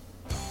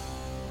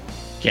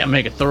 Can't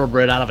make a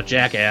thoroughbred out of a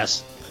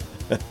jackass.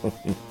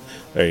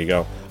 There you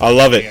go. I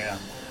love it. Yeah.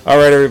 All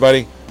right,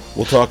 everybody.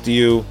 We'll talk to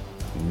you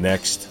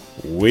next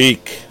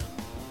week.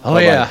 Oh,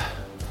 Bye-bye. yeah.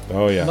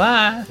 Oh, yeah.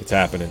 Bye. It's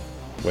happening,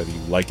 whether you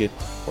like it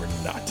or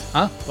not.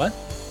 Huh? What?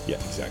 Yeah,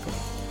 exactly.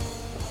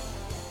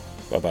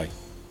 Bye-bye.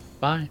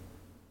 Bye.